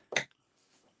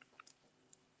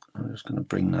 I'm just going to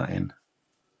bring that in.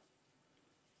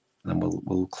 Then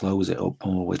we'll close it up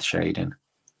more with shading.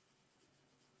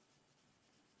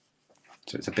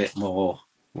 So it's a bit more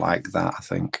like that, I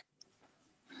think.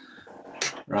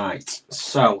 Right,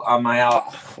 so on my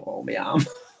arm, oh, my arm.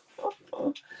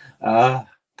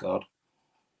 God.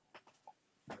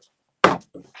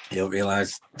 You'll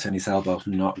realise tennis elbow's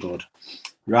not good.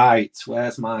 Right,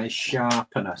 where's my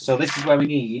sharpener? So this is where we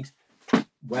need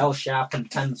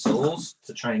well-sharpened pencils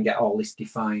to try and get all this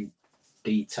defined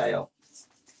detail.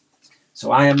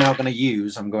 So I am now going to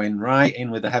use, I'm going right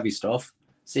in with the heavy stuff,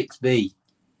 6B.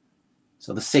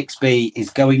 So the 6B is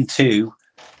going to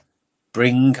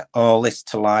bring all this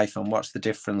to life and watch the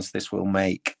difference this will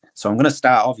make. So I'm going to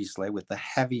start obviously with the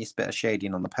heaviest bit of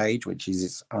shading on the page, which is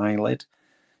its eyelid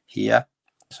here.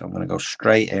 So I'm going to go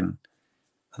straight in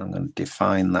and I'm going to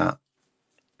define that,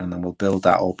 and then we'll build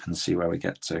that up and see where we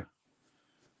get to.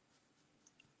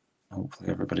 Hopefully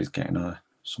everybody's getting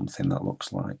something that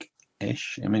looks like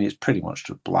ish. I mean, it's pretty much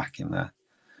just black in there.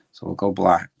 So we'll go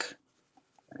black.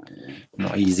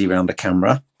 Not easy around the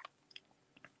camera.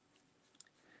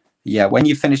 Yeah, when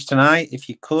you finish tonight, if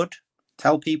you could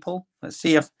tell people, let's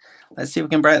see if we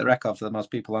can break the record for the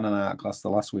most people on an art class the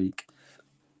last week.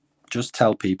 Just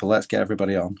tell people, let's get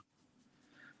everybody on.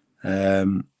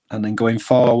 And then going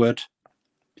forward,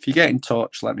 if you get in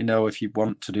touch, let me know if you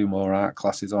want to do more art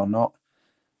classes or not.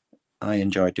 I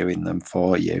enjoy doing them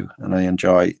for you, and I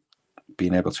enjoy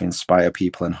being able to inspire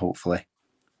people and hopefully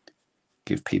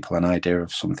give people an idea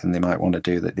of something they might want to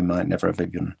do that they might never have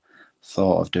even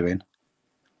thought of doing.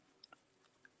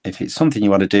 If it's something you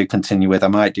want to do, continue with. I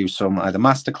might do some either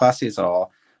master classes or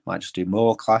might just do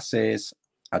more classes.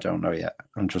 I don't know yet.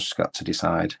 I'm just got to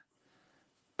decide.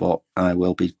 But I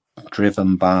will be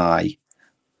driven by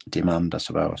demand, I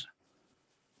suppose.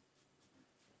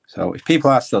 So if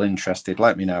people are still interested,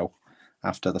 let me know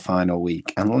after the final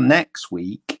week. And next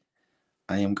week,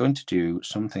 I am going to do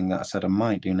something that I said I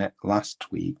might do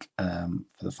last week for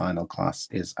the final class.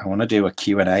 Is I want to do a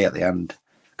Q&A at the end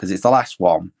because it's the last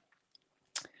one.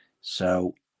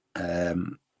 So I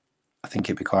think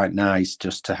it'd be quite nice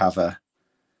just to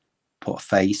put a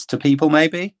face to people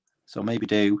maybe. So maybe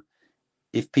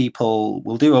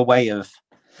we'll do a way of,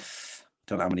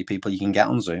 don't know how many people you can get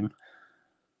on Zoom.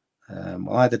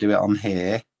 We'll either do it on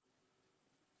here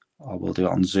or we'll do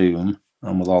it on Zoom,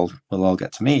 and we'll all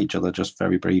get to meet each other just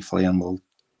very briefly, and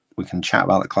we can chat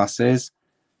about the classes.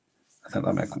 I think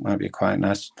that might be a quite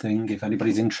nice thing if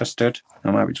anybody's interested.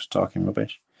 I might be just talking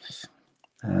rubbish.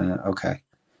 Okay.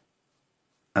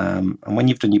 And when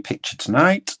you've done your picture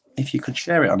tonight, if you could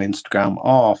share it on Instagram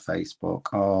or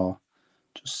Facebook, or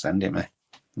just send it me.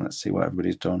 Let's see what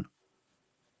everybody's done.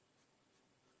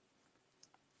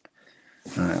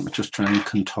 All right, we're just trying to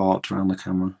contort around the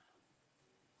camera.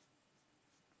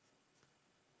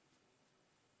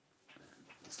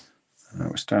 All right,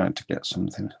 we're starting to get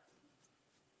something.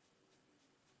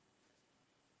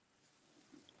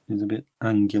 It's a bit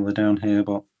angular down here,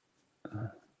 but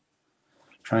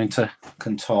trying to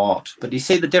contort. But you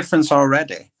see the difference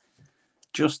already?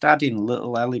 Just adding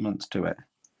little elements to it.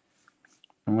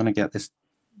 I'm going to get this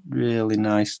really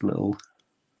nice little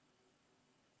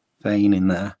vein in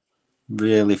there.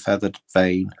 Really feathered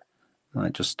vein. I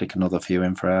might just stick another few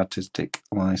in for artistic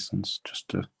license just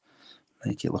to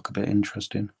make it look a bit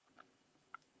interesting.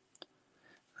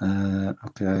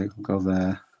 Okay, we'll go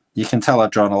there. You can tell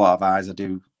I've drawn a lot of eyes. I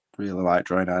do really like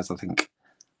drawing eyes. I think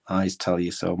eyes tell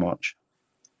you so much.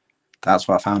 That's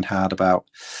what I found hard about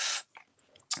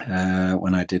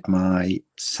when I did my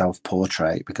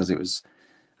self-portrait, because I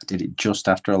did it just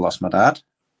after I lost my dad,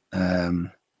 and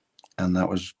that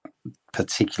was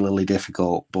particularly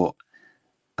difficult, but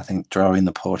I think drawing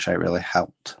the portrait really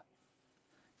helped,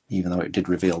 even though it did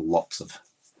reveal lots of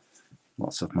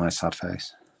my sad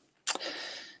face.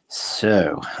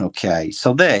 So, okay,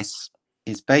 so this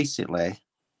is basically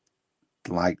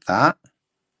like that.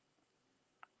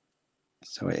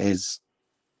 So it is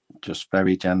just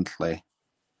very gently,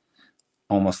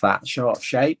 almost that sort of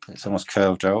shape. It's almost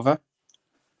curved over.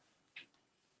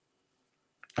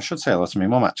 I should say hello to my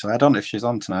mum, actually. I don't know if she's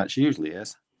on tonight. She usually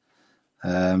is.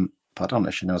 But I don't know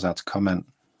if she knows how to comment.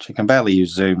 She can barely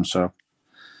use Zoom, so.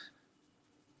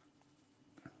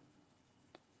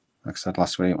 Like I said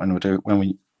last week,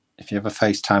 if you ever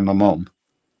FaceTime my mum,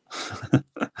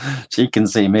 she can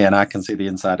see me and I can see the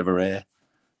inside of her ear.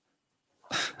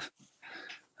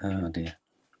 Oh dear.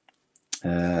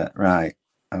 Right.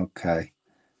 Okay.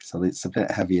 So it's a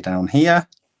bit heavier down here.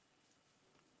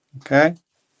 Okay.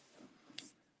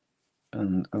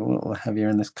 And a little heavier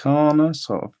in this corner.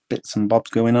 Sort of bits and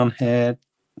bobs going on here.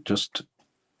 Just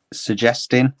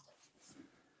suggesting.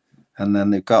 And then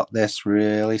they've got this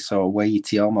really sort of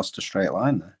weighty, almost a straight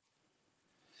line there.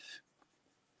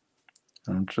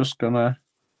 I'm just gonna,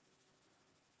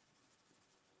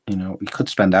 you know, we could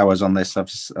spend hours on this.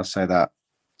 I'll say that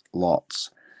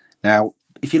lots. Now,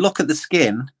 if you look at the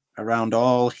skin around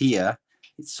all here,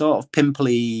 it's sort of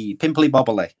pimply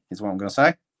bobbly is what I'm going to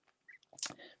say.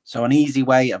 So an easy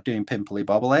way of doing pimply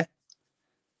bobbly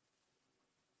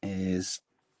is,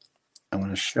 I'm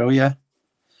going to show you.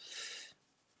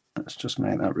 Let's just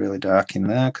make that really dark in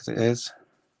there because it is.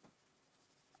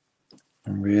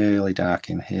 And really dark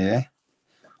in here.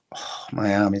 Oh,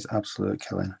 my arm is absolutely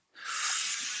killing.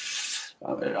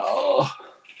 Oh, man.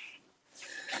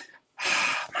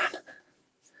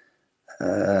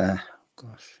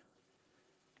 Gosh.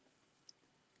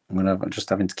 I'm just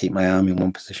having to keep my arm in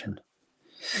one position.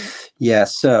 Yeah,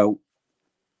 so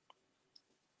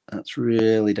that's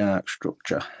really dark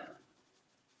structure.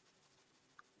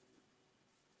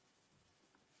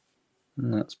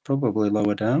 And that's probably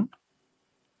lower down.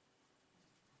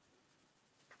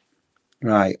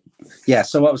 Right. Yeah,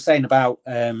 so what I was saying about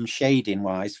shading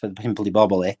wise for the pimply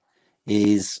bobbly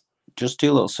is just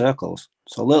do little circles.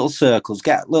 So little circles,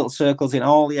 get little circles in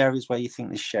all the areas where you think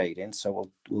there's shading. So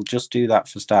we'll just do that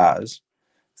for starters.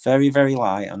 Very, very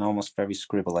light and almost very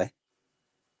scribbly.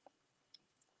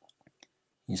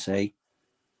 You see?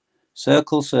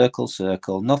 Circle, circle,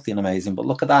 circle. Nothing amazing, but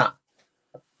look at that.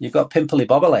 You've got pimply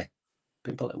bobbly.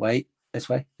 Pimply, wait, this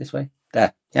way,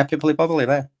 there. Yeah, pimply bobbly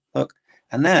there. Look.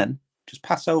 And then just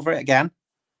pass over it again.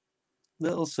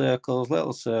 Little circles,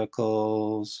 little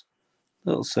circles,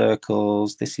 little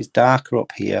circles. This is darker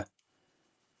up here.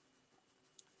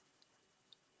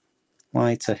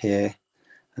 Lighter here.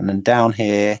 And then down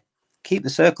here. Keep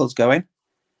the circles going.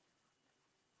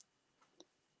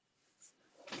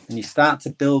 And you start to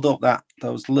build up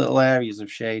those little areas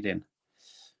of shading.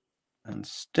 And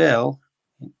still,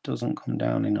 it doesn't come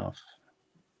down enough.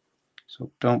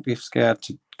 So don't be scared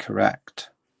to correct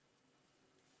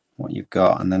what you've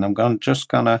got. And then I'm just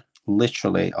gonna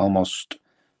literally almost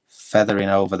feathering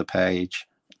over the page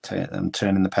and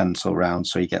turning the pencil around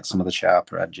so you get some of the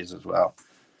sharper edges as well.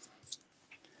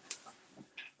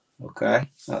 Okay,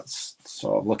 that's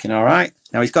sort of looking all right.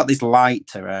 Now he's got this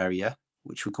lighter area,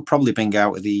 which we could probably bring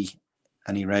out with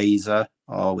an eraser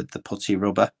or with the putty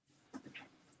rubber.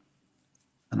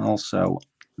 And also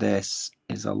this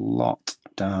is a lot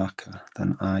darker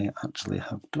than I actually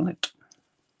have done it.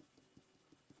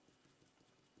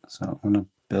 So I'm going to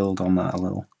build on that a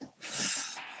little.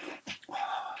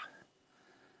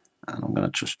 And I'm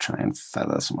going to just try and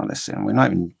feather some of this in. We've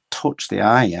not even touched the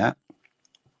eye yet.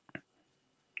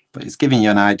 But it's giving you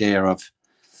an idea of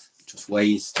just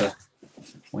ways to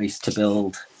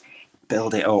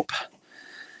build it up.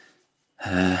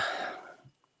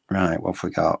 Right, what have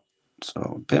we got?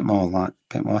 So a bit more light,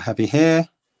 a bit more heavy here.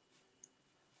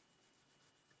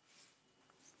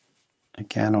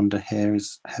 Again, under here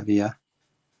is heavier.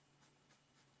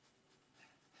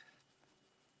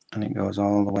 And it goes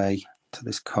all the way to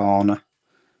this corner.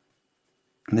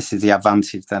 And this is the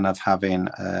advantage then of having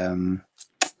a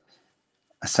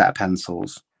set of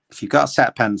pencils. If you've got a set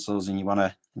of pencils and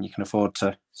you can afford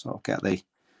to sort of get the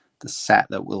set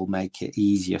that will make it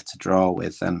easier to draw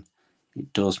with, then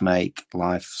it does make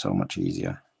life so much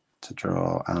easier to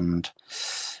draw and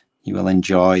you will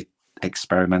enjoy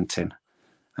experimenting.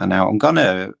 And now I'm going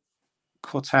to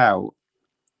cut out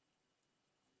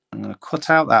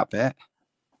that bit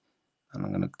and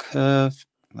I'm going to curve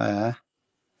there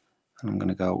and I'm going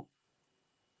to go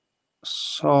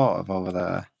sort of over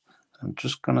there. I'm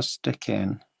just going to stick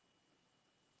in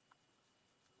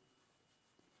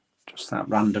just that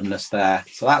randomness there.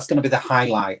 So that's going to be the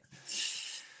highlight.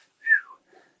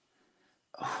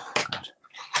 Oh, God.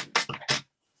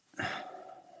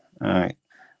 All right.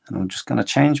 And I'm just going to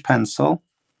change pencil.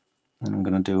 And I'm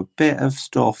going to do a bit of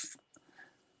stuff.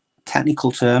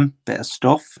 Technical term, bit of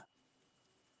stuff.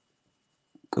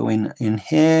 Going in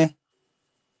here.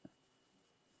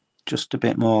 Just a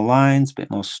bit more lines, a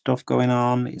bit more stuff going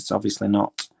on. It's obviously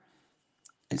not,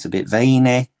 it's a bit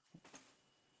veiny.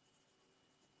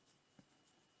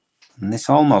 And this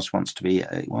almost wants to be,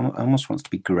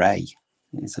 grey.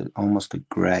 It's almost a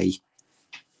grey.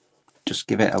 Just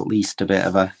give it at least a bit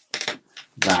of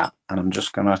that. And I'm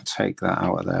just going to take that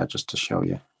out of there just to show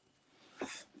you.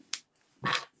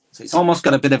 So it's almost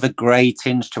got a bit of a grey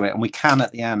tinge to it. And we can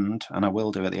at the end, and I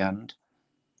will do at the end,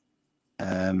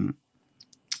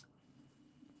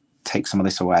 take some of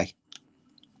this away.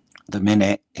 The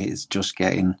minute is just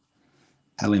getting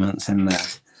elements in there.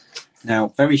 Now,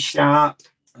 very sharp,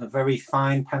 a very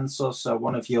fine pencil, so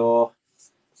one of your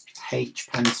H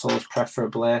pencils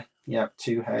preferably. Yep,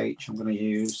 2H I'm going to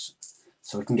use.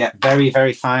 So we can get very,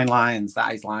 very fine lines.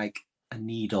 That is like a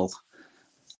needle.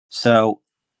 So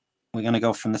we're going to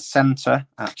go from the center.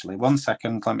 Actually, 1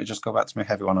 second. Let me just go back to my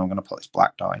heavy one. I'm going to put this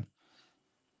black dot in.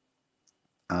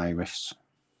 Iris.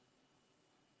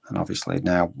 And obviously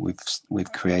now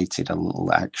we've created a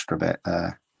little extra bit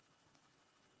there.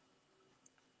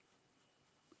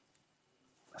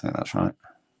 I think that's right.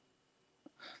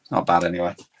 It's not bad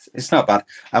anyway. It's not bad.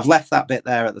 I've left that bit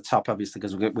there at the top, obviously,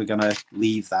 because we're going to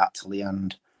leave that till the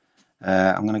end.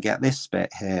 I'm going to get this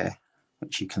bit here,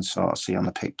 which you can sort of see on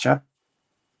the picture.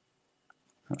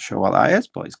 Not sure what that is,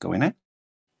 but it's going in.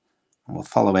 And we'll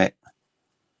follow it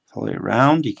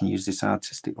around. You can use this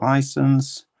artistic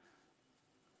license.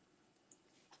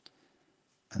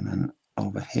 And then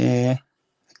over here,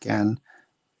 again,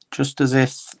 just as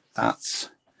if that's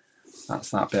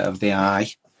that bit of the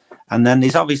eye. And then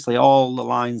there's obviously all the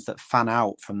lines that fan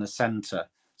out from the center.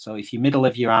 So if your middle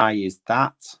of your eye is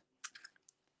that,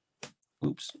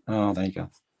 oops, oh, there you go.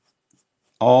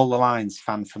 All the lines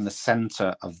fan from the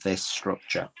center of this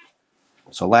structure.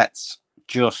 So let's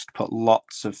just put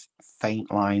lots of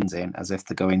faint lines in as if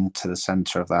they're going to the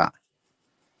center of that.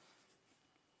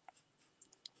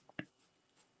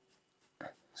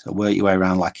 So work your way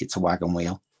around like it's a wagon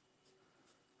wheel.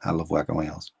 I love wagon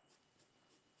wheels.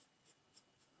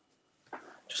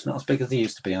 Just not as big as they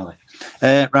used to be, are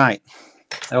they? Right.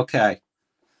 Okay.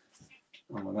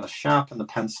 And we're going to sharpen the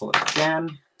pencil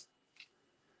again.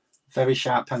 Very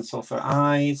sharp pencil for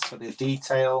eyes, for the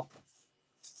detail.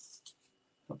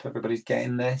 Hope everybody's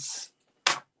getting this.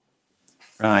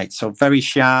 Right, so very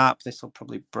sharp. This will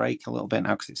probably break a little bit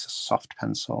now because it's a soft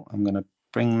pencil. I'm going to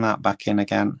bring that back in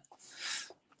again.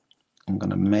 I'm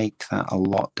going to make that a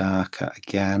lot darker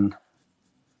again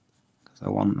because I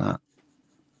want that.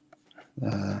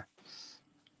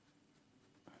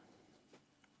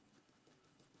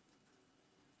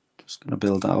 Just going to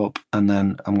build that up, and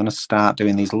then I'm going to start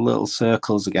doing these little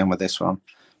circles again with this one,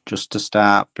 just to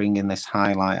start bringing this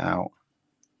highlight out.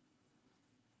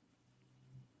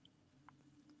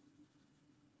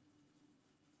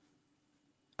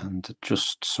 And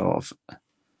just sort of,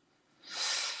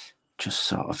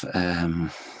 I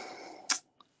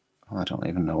don't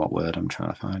even know what word I'm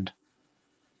trying to find.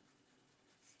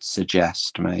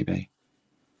 Suggest, maybe.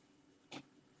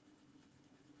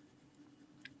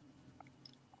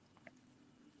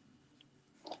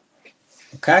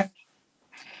 Okay.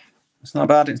 It's not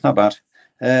bad, it's not bad.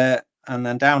 And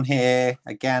then down here,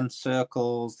 again,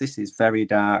 circles. This is very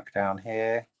dark down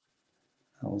here.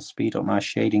 I'll speed up my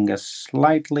shading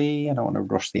slightly. I don't want to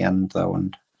rush the end, though,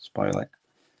 and spoil it.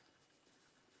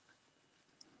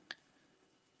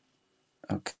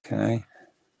 Okay.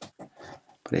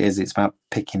 But it's about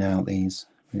picking out these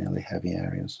really heavy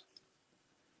areas.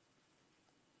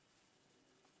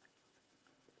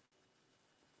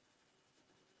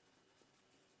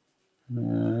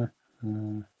 I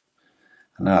know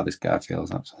how this guy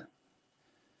feels, actually.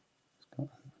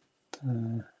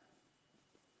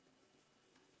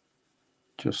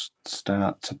 Just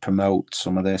start to promote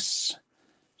some of this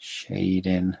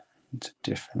shading into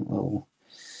different little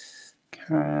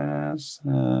cars.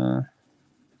 And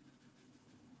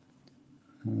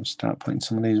start putting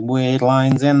some of these weird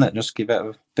lines in that just give it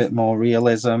a bit more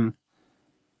realism.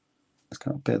 It's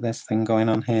got a bit of this thing going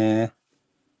on here.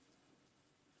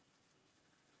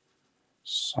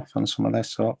 Soften some of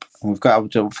this up. And we've got,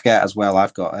 don't forget as well,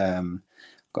 I've got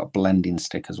a blending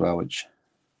stick as well, which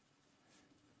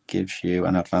gives you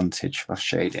an advantage for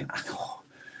shading.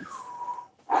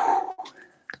 I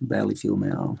can barely feel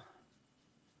my arm.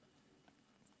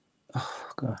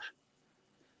 Oh gosh.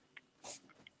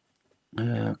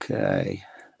 Okay.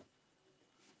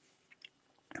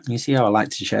 You see how I like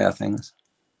to share things?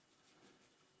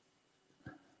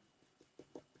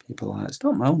 People are like,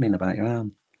 stop moaning about your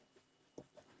arm.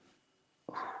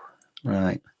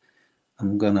 Right.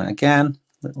 I'm gonna, again,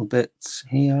 little bits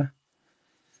here.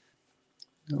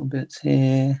 Little bits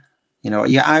here. You know,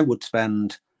 yeah, I would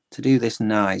spend, to do this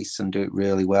nice and do it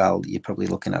really well, you're probably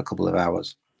looking at a couple of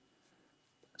hours.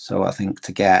 So I think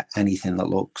to get anything that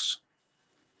looks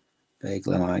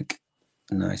vaguely like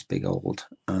a nice big old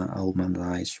man's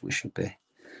eyes, we should be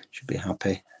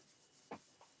happy.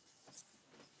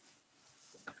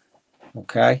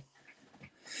 Okay.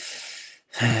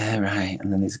 Right,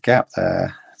 and then there's a gap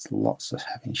there. There's lots of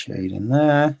heavy shading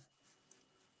there.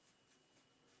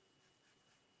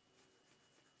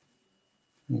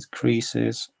 these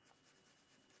creases.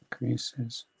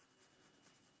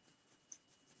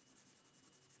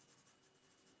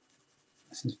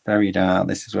 This is very dark.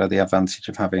 This is where the advantage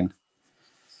of having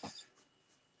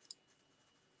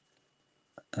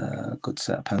a good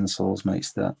set of pencils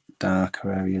makes that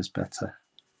darker areas better.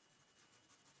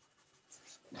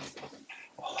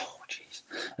 Oh, jeez.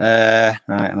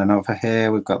 Right, and then over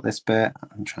here we've got this bit.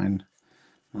 I'm trying,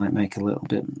 might make a little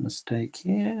bit mistake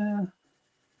here.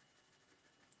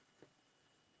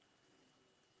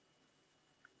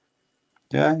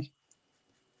 Okay.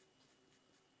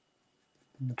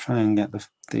 I'll try and get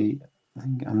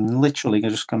I'm literally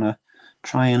just gonna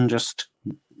try and just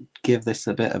give this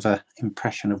a bit of an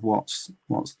impression of what's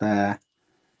there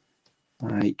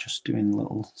by just doing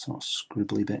little sort of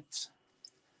scribbly bits,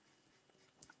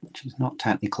 which is not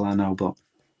technical, I know, but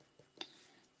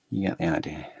you get the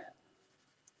idea.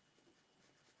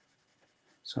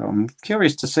 So I'm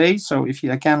curious to see. So if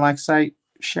you, again, like I say,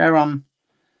 share on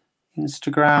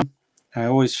Instagram. I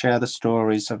always share the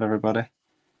stories of everybody.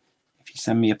 If you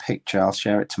send me a picture, I'll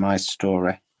share it to my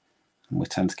story, and we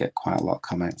tend to get quite a lot of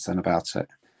comments then about it.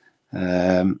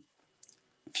 A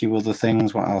few other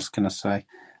things. What else can I say?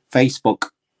 Facebook.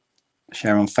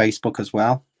 Share on Facebook as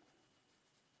well.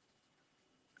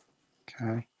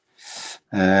 Okay.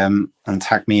 And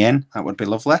tag me in. That would be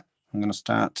lovely. I'm going to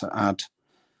start to add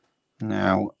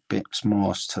now bits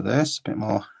more to this, a bit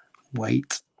more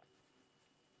weight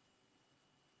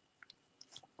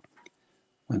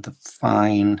with the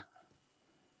fine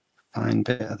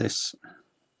bit of this.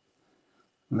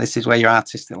 This is where your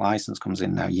artistic license comes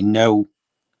in now. You know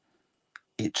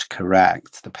it's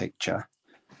correct, the picture.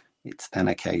 It's then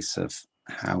a case of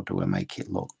how do I make it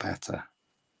look better?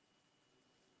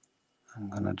 I'm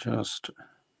going to just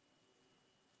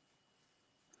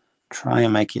try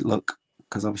and make it look,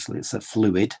 because obviously it's a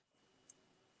fluid.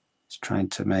 It's trying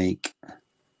to make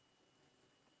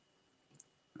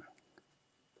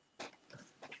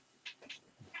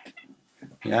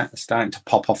it's starting to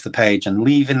pop off the page, and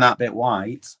leaving that bit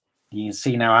white, you can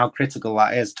see now how critical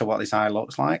that is to what this eye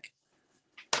looks like.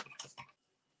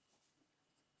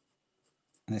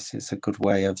 This is a good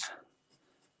way of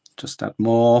just add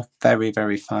more very,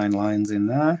 very fine lines in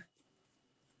there.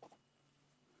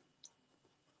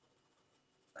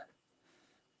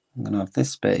 I'm going to have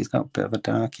this bit, he's got a bit of a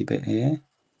darky bit here.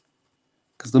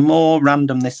 Because the more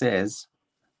random this is,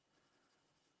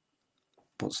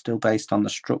 but still based on the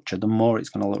structure, the more it's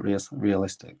going to look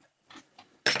realistic.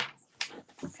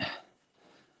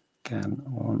 Again, I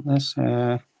want this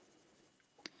here.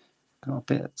 Got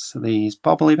bits of these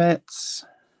bobbly bits.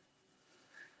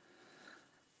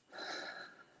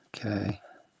 Okay.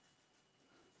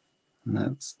 And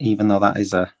that's, even though that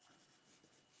is a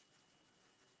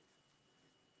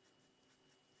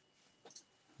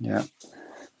and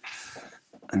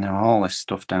now all this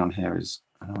stuff down here is,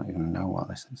 I don't even know what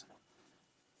this is.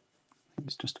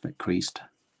 It's just a bit creased.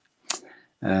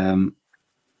 But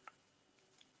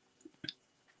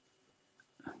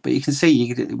you can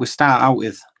see we start out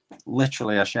with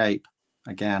literally a shape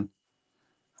again.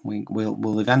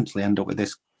 We'll eventually end up with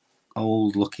this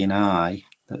old looking eye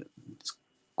that's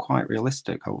quite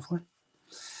realistic, hopefully.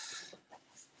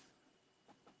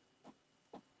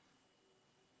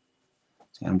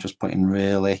 See, I'm just putting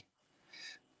really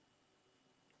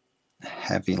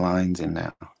heavy lines in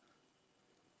now.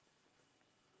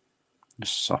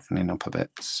 Just softening up a bit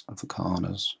of the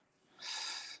corners.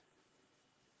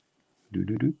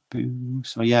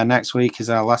 So yeah, next week is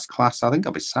our last class. I think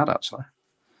I'll be sad actually,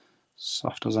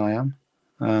 soft as I am,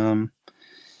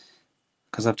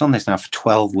 because I've done this now for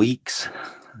 12 weeks.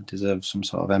 I deserve some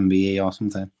sort of MBE or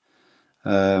something.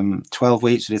 12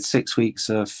 weeks, we did 6 weeks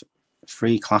of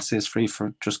free classes, free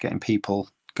for just getting people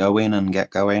going and get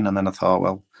going. And then I thought,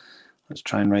 well, let's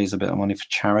try and raise a bit of money for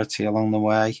charity along the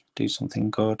way, do something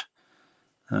good.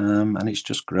 And it's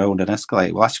just grown and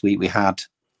escalated. Last week we had,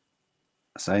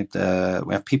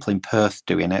 we have people in Perth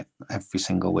doing it every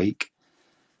single week.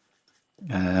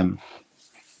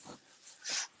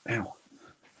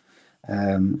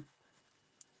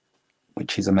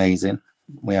 Which is amazing.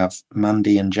 We have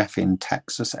Mandy and Jeff in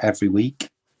Texas every week,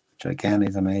 which again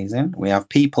is amazing. We have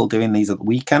people doing these at the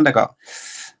weekend. I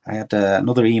had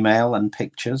another email and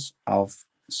pictures of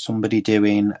somebody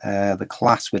doing the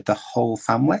class with the whole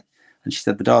family, and she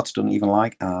said the daughter doesn't even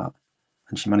like art,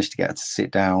 and she managed to get her to sit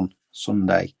down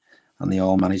Sunday, and they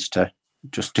all managed to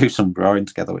just do some drawing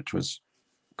together, which was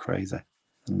crazy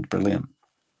and brilliant.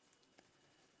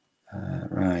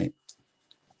 Right.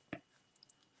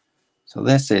 So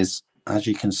this is, as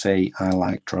you can see, I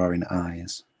like drawing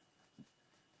eyes.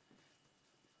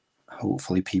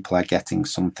 Hopefully people are getting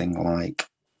something like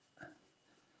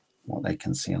what they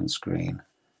can see on screen.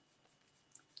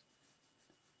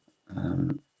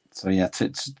 So yeah,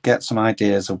 to get some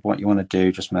ideas of what you want to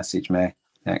do, just message me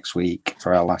next week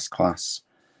for our last class.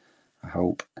 I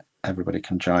hope everybody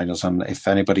can join us. And if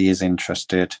anybody is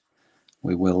interested,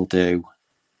 we will do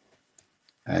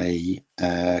a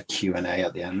Q&A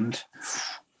at the end.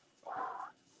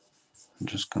 I'm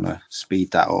just going to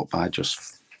speed that up by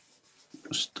just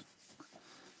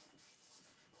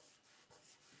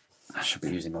I should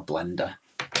be using my blender.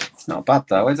 It's not bad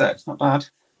though, is it? It's not bad.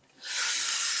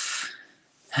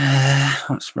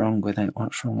 What's wrong with it?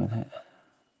 What's wrong with it?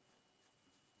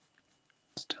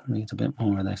 Still needs a bit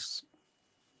more of this.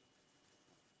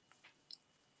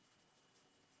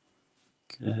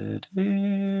 Right,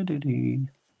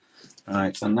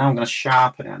 so now I'm going to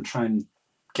sharpen it and try and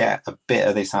get a bit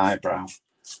of this eyebrow,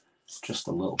 just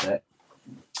a little bit.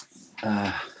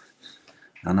 And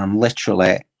I'm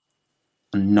literally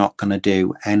not going to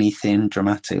do anything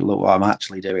dramatic. Look what I'm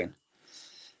actually doing.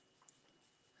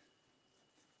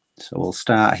 So we'll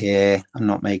start here. I'm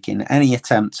not making any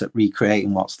attempts at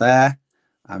recreating what's there.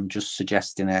 I'm just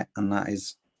suggesting it, and that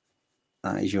is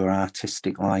your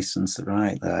artistic license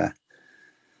right there.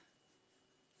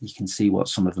 You can see what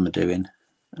some of them are doing.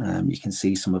 You can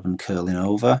see some of them curling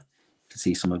over. You can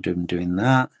see some of them doing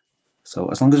that. So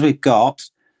as long as we've got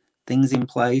things in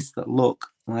place that look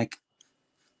like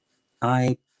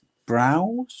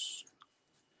eyebrows,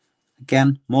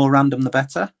 again, more random the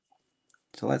better.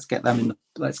 So let's get them in.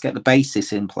 Let's get the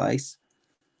basis in place.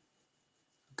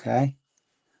 Okay,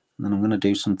 and then I'm going to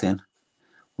do something.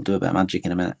 We'll do a bit of magic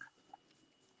in a minute,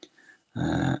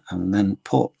 and then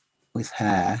put with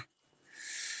hair.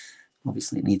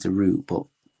 Obviously, it needs a root, but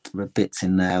there are bits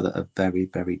in there that are very,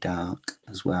 very dark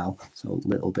as well. So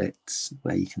little bits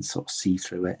where you can sort of see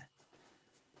through it.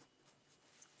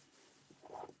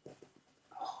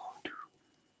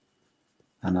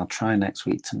 And I'll try next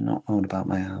week to not moan about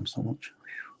my arm so much.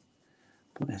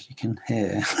 But as you can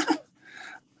hear,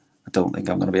 I don't think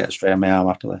I'm going to be able to straighten my arm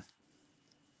after this.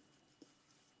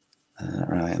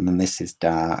 Right, and then this is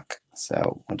dark,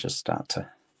 so I'll just start to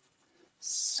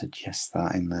suggest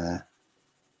that in there.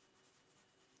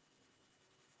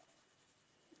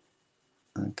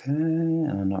 Okay,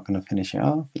 and I'm not going to finish it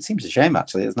off. It seems a shame,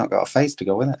 actually, it's not got a face to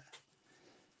go with it.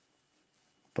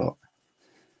 But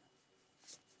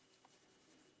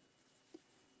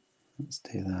let's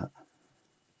do that.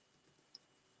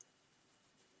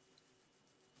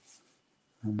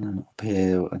 And then up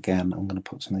here, again, I'm going to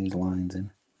put some of these lines in.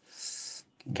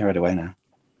 Getting carried away now.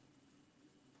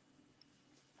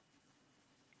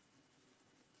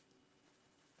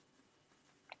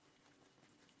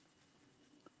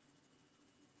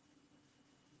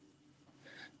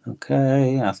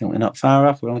 Okay, I think we're not far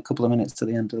off. We're only a couple of minutes to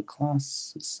the end of the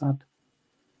class. It's sad.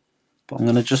 But I'm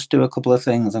going to just do a couple of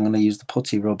things. I'm going to use the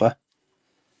putty rubber.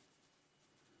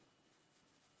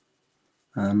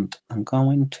 And I'm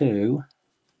going to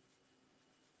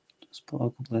just put a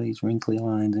couple of these wrinkly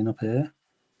lines in up here.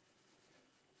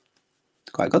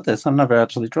 It's quite good, this. I've never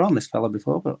actually drawn this fella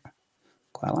before, but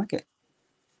quite like it.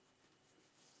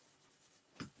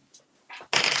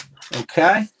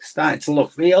 Okay, starting to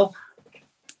look real.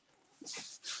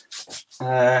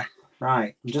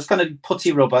 Right, I'm just going to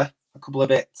putty rubber a couple of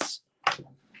bits.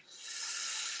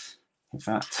 In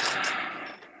fact,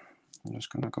 I'm just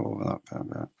going to go over that for a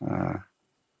bit.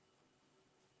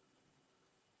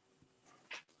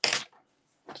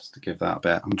 Just to give that a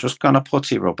bit. I'm just going to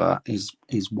putty rubber his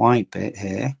white bit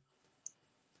here.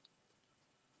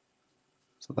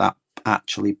 So that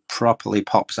actually properly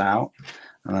pops out.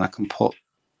 And then I can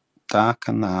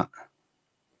darken that.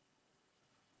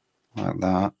 Like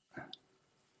that.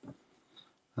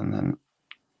 And then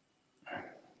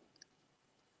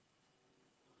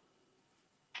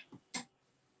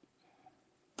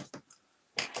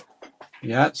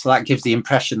yeah, so that gives the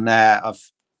impression there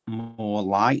of more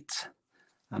light.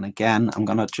 And again, I'm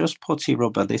going to just putty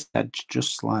rubber this edge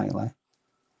just slightly.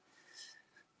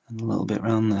 And a little bit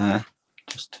around there.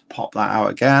 Just to pop that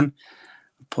out again.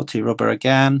 Putty rubber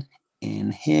again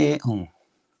in here. Oh.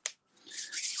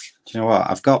 Do you know what?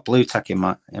 I've got blue tack in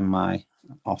my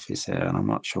office here, and I'm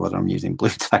not sure whether I'm using blue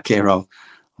tack here or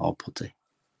putty.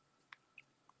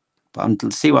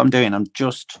 But see what I'm doing? I'm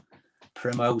just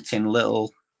promoting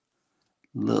little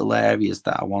areas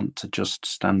that I want to just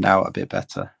stand out a bit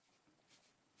better.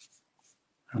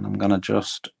 And I'm going to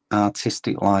just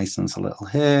artistic license a little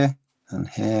here and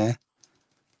here.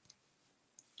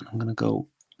 I'm going to go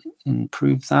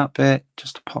improve that bit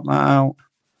just to pop that out.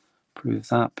 Improve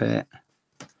that bit.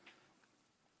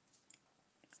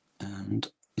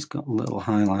 And he's got little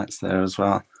highlights there as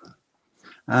well.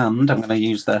 And I'm going to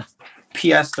use the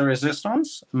pièce de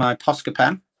résistance, my Posca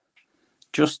pen,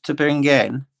 just to bring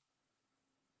in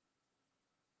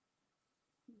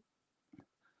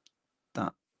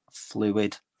that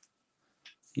fluid.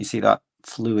 You see that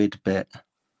fluid bit?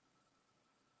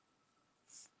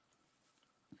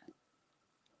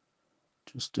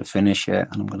 Just to finish it,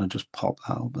 and I'm going to just pop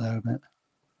that up there a bit,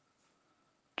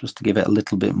 just to give it a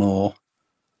little bit more.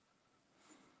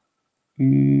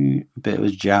 A bit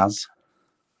of jazz.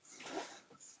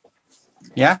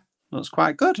 Yeah, looks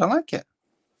quite good. I like it.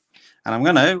 And I'm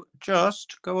going to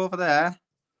just go over there,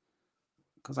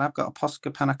 because I've got a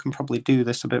Posca pen. I can probably do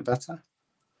this a bit better.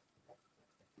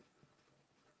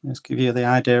 Let's give you the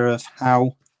idea of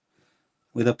how,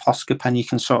 with a Posca pen, you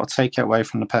can sort of take it away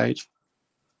from the page.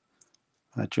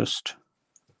 I just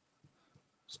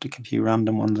stick a few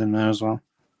random ones in there as well.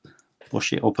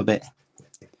 Bush it up a bit.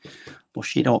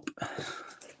 Bush it up.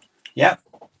 Yep,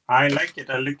 I like it.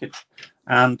 I like it.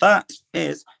 And that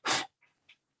is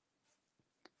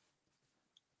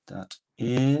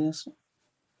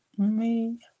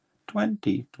me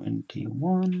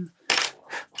 2021.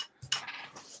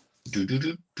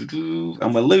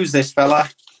 And we'll lose this fella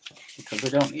because we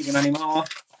don't need him anymore.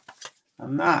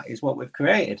 And that is what we've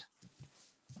created.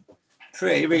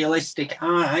 Pretty realistic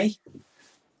eye.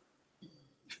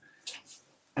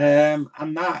 And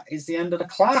that is the end of the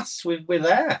class. We're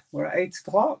there. We're at 8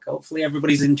 o'clock. Hopefully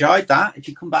everybody's enjoyed that. If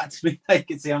you come back to me, you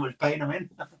can see how much pain I'm in.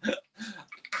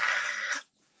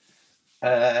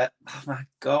 Oh my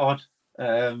God.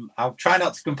 I'll try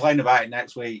not to complain about it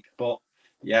next week, but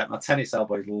yeah, my tennis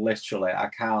elbow is literally, I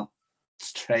can't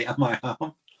straighten my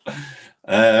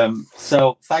arm.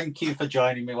 So thank you for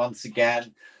joining me once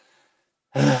again.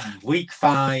 Week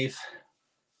 5,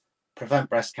 prevent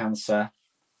breast cancer.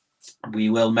 We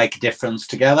will make a difference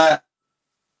together.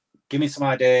 Give me some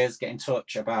ideas, get in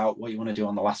touch about what you want to do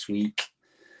on the last week.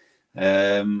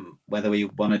 Whether we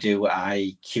want to do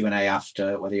a Q&A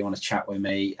after, whether you want to chat with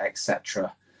me,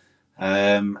 etc.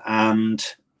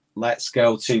 And let's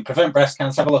go to Prevent Breast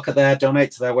Cancer. Have a look at there,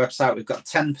 donate to their website. We've got a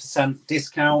 10%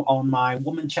 discount on my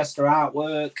Womanchester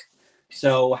artwork.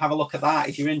 So have a look at that.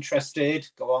 If you're interested,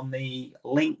 go on the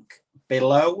link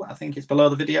below. I think it's below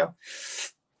the video.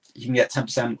 You can get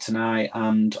 10% tonight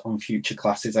and on future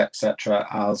classes, etc.,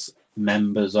 as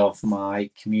members of my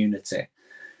community.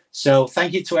 So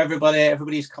thank you to everybody.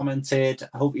 Everybody's commented.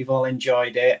 I hope you've all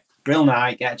enjoyed it. Brill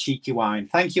night, get a cheeky wine.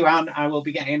 Thank you, Anne. I will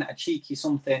be getting a cheeky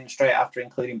something straight after,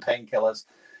 including painkillers.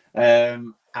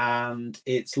 And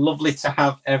it's lovely to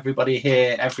have everybody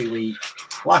here every week,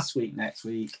 last week, next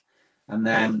week. And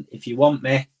then if you want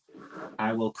me,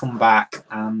 I will come back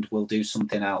and we'll do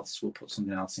something else. We'll put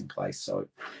something else in place. So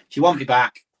if you want me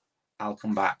back, I'll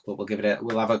come back, but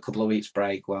we'll have a couple of weeks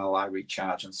break while I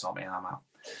recharge and sort my arm out.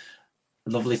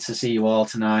 Lovely to see you all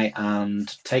tonight,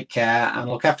 and take care and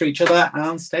look after each other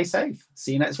and stay safe.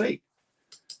 See you next week.